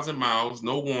 110,000 miles,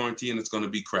 no warranty, and it's going to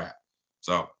be crap.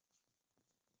 So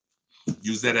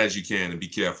use that as you can, and be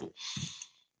careful.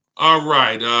 All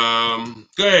right.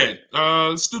 Go ahead.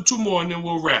 Let's do 2 more and then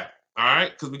we'll wrap. All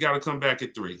right. Because we got to come back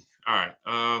at 3. All right.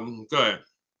 Go ahead.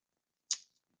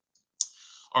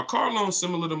 Are car loans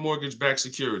similar to mortgage-backed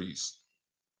securities?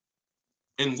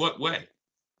 In what way?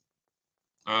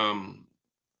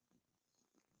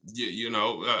 You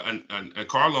know, a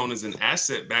car loan is an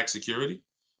asset-backed security.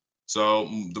 So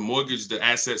the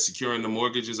asset securing the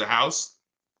mortgage is a house.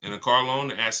 In a car loan,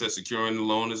 the asset securing the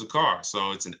loan is a car.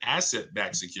 So it's an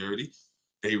asset-backed security.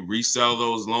 They resell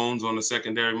those loans on the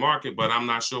secondary market, but I'm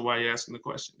not sure why you're asking the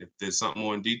question. If there's something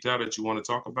more in detail that you want to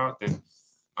talk about, then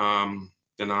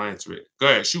I'll answer it. Go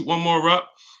ahead, shoot one more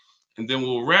up, and then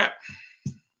we'll wrap.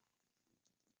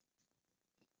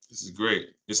 This is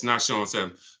great. It's not showing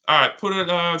 7. All right, put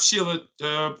it, Sheila.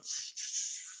 All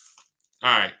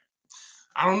right.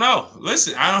 I don't know.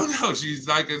 Listen, I don't know. She's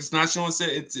like, it's not showing.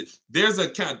 There's a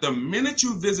count. The minute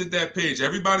you visit that page,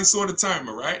 everybody saw the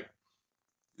timer, right?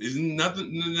 There's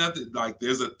nothing like,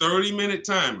 there's a 30-minute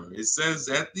timer. It says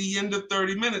at the end of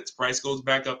 30 minutes, price goes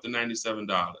back up to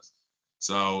 $97.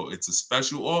 So it's a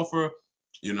special offer.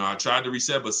 You know, I tried to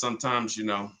reset, but sometimes, you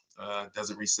know, it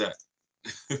doesn't reset.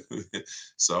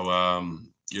 So,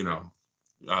 you know,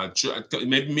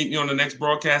 maybe meet me on the next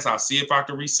broadcast. I'll see if I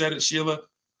can reset it, Sheila.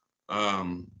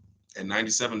 At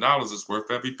 $97, it's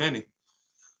worth every penny.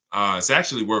 It's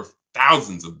actually worth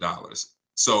thousands of dollars.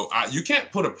 So you can't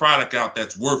put a product out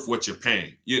that's worth what you're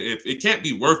paying. If it can't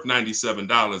be worth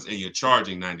 $97 and you're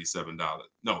charging $97.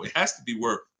 No, it has to be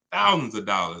worth thousands of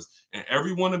dollars. And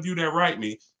every one of you that write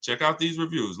me, check out these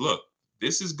reviews. Look,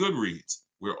 this is Goodreads.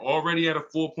 We're already at a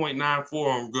 4.94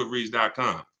 on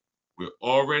Goodreads.com. We're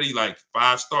already like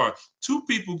 5 stars. 2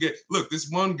 people look, this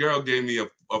one girl gave me a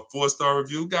 4-star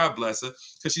review. God bless her.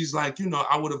 Because she's like, you know,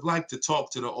 I would have liked to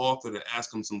talk to the author to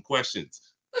ask him some questions.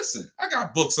 Listen, I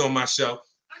got books on my shelf.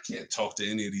 I can't talk to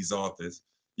any of these authors.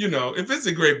 You know, if it's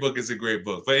a great book, it's a great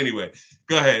book. But anyway,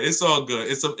 go ahead. It's all good.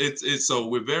 It's so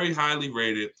we're very highly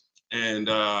rated, and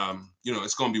you know,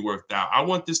 it's going to be worth out. I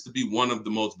want this to be one of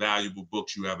the most valuable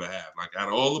books you ever have. Like, out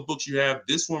of all the books you have,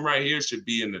 this one right here should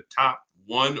be in the top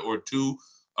 1 or 2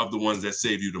 of the ones that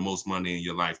save you the most money in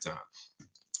your lifetime.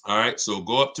 All right, so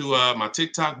go up to my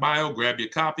TikTok bio, grab your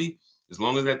copy. As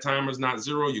long as that timer is not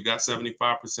 0, you got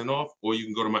 75% off, or you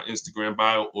can go to my Instagram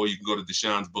bio, or you can go to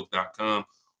deshonsbook.com,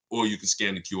 or you can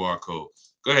scan the QR code.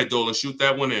 Go ahead, Dolan, shoot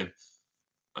that one in.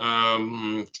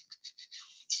 I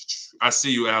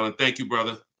see you, Alan. Thank you,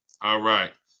 brother. All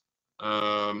right.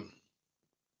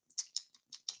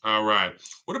 All right.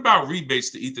 What about rebates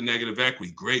to eat the negative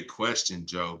equity? Great question,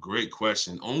 Joe. Great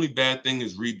question. Only bad thing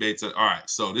is rebates. All right.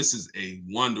 So this is a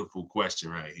wonderful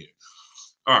question right here.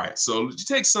 All right. So you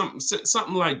take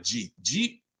something like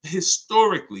Jeep.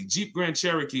 Historically, Jeep Grand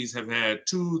Cherokees have had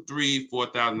 $2,000, $3,000,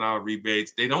 $4,000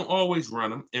 rebates. They don't always run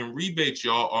them. And rebates,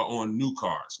 y'all, are on new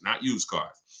cars, not used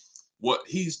cars. What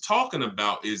he's talking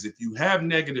about is if you have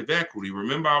negative equity.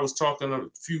 Remember, I was talking a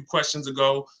few questions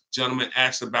ago, gentleman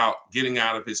asked about getting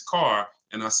out of his car.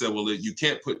 And I said, well, you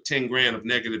can't put 10 grand of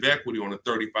negative equity on a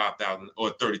 $35,000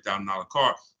 or $30,000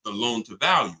 car, the loan to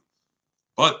value.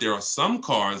 But there are some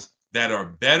cars that are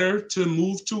better to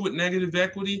move to with negative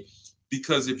equity,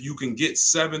 because if you can get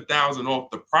 $7,000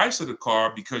 off the price of the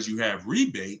car because you have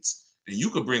rebates, then you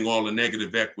could bring all the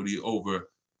negative equity over,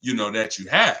 that you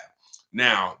have.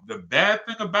 Now, the bad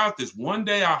thing about this, one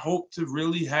day I hope to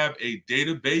really have a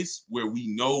database where we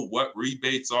know what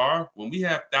rebates are. When we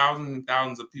have thousands and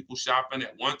thousands of people shopping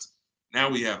at once, now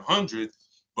we have hundreds.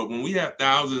 But when we have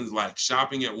thousands like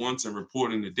shopping at once and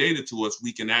reporting the data to us,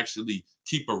 we can actually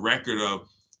keep a record of,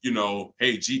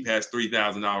 hey, Jeep has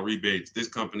 $3,000 rebates. This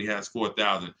company has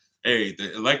 4,000. Hey,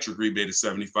 the electric rebate is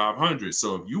 7,500.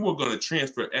 So if you were going to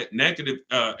transfer negative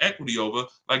equity over,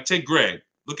 like take Greg,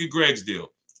 look at Greg's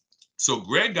deal. So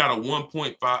Greg got a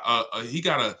 1.5, he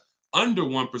got a under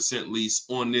 1% lease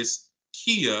on this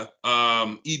Kia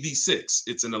EV6.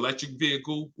 It's an electric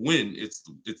vehicle, Win. It's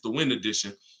the Win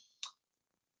edition.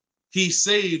 He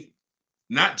saved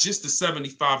not just the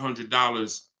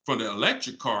 $7,500 for the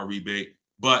electric car rebate,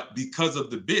 but because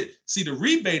of the bid. See, the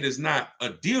rebate is not a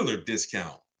dealer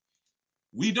discount.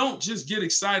 We don't just get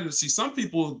excited to see some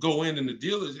people go in and the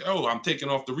dealer, oh, I'm taking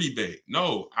off the rebate.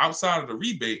 No, outside of the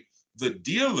rebate, the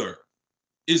dealer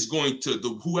is going to,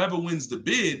 whoever wins the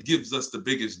bid gives us the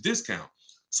biggest discount.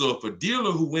 So if a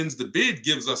dealer who wins the bid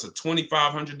gives us a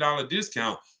 $2,500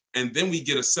 discount, and then we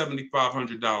get a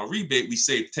 $7,500 rebate, we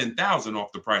save $10,000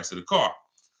 off the price of the car.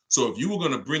 So if you were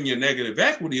going to bring your negative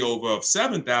equity over of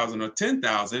 $7,000 or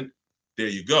 $10,000, there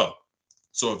you go.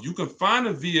 So if you can find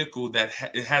a vehicle that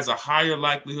it has a higher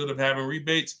likelihood of having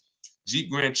rebates, Jeep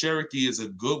Grand Cherokee is a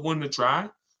good one to try.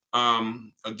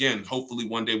 Again, hopefully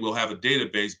one day we'll have a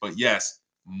database, but yes,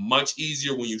 much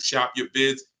easier when you shop your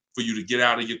bids for you to get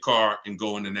out of your car and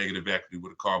go into negative equity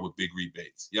with a car with big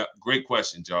rebates. Yep, great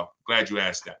question, y'all. Glad you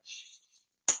asked that.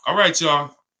 All right,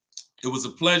 y'all. It was a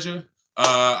pleasure.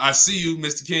 I see you,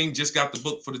 Mr. King. Just got the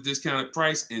book for the discounted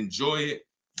price. Enjoy it.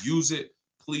 Use it.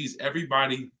 Please,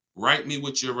 everybody, write me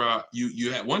with your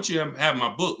once you have my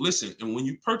book. Listen, and when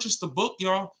you purchase the book,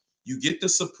 y'all, you get the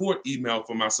support email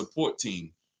from my support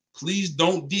team. Please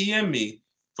don't DM me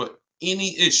for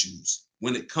any issues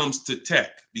when it comes to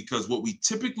tech, because what we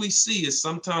typically see is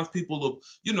sometimes people will,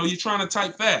 you're trying to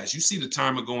type fast. You see the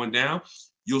timer going down.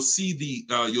 You'll see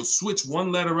you'll switch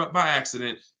one letter up by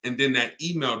accident, and then that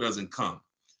email doesn't come.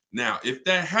 Now, if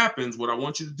that happens, what I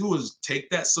want you to do is take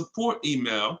that support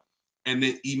email and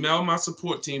then email my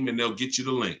support team, and they'll get you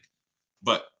the link.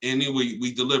 But anyway,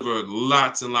 we deliver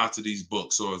lots and lots of these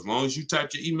books. So as long as you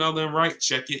type your email in right,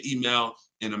 check your email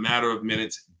in a matter of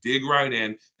minutes, dig right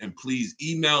in, and please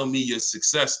email me your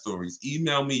success stories.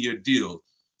 Email me your deals.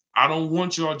 I don't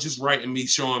want y'all just writing me,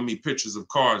 showing me pictures of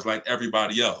cars like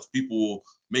everybody else. People will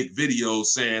make videos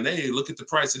saying, hey, look at the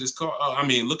price of this car.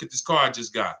 Look at this car I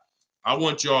just got. I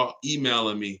want y'all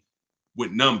emailing me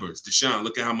with numbers. Deshone,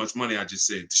 look at how much money I just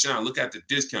saved. Deshone, look at the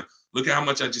discount. Look at how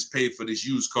much I just paid for this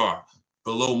used car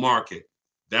below market.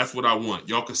 That's what I want.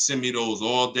 Y'all can send me those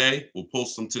all day. We'll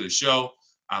post them to the show.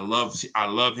 I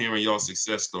love hearing y'all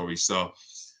success stories. So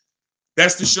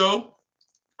that's the show.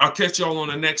 I'll catch y'all on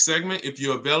the next segment. If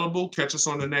you're available, catch us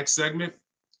on the next segment.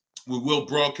 We will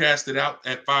broadcast it out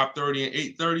at 5:30 and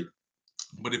 8:30.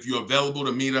 But if you're available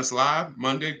to meet us live,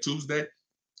 Monday, Tuesday,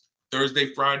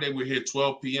 Thursday, Friday, we're here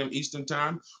 12 p.m. Eastern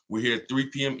time. We're here 3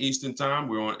 p.m. Eastern time.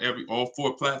 We're on all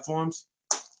 4 platforms.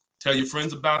 Tell your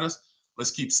friends about us.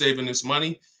 Let's keep saving this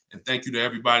money. And thank you to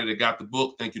everybody that got the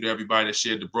book. Thank you to everybody that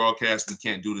shared the broadcast. We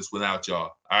can't do this without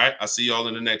y'all. All right. I'll see y'all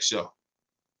in the next show.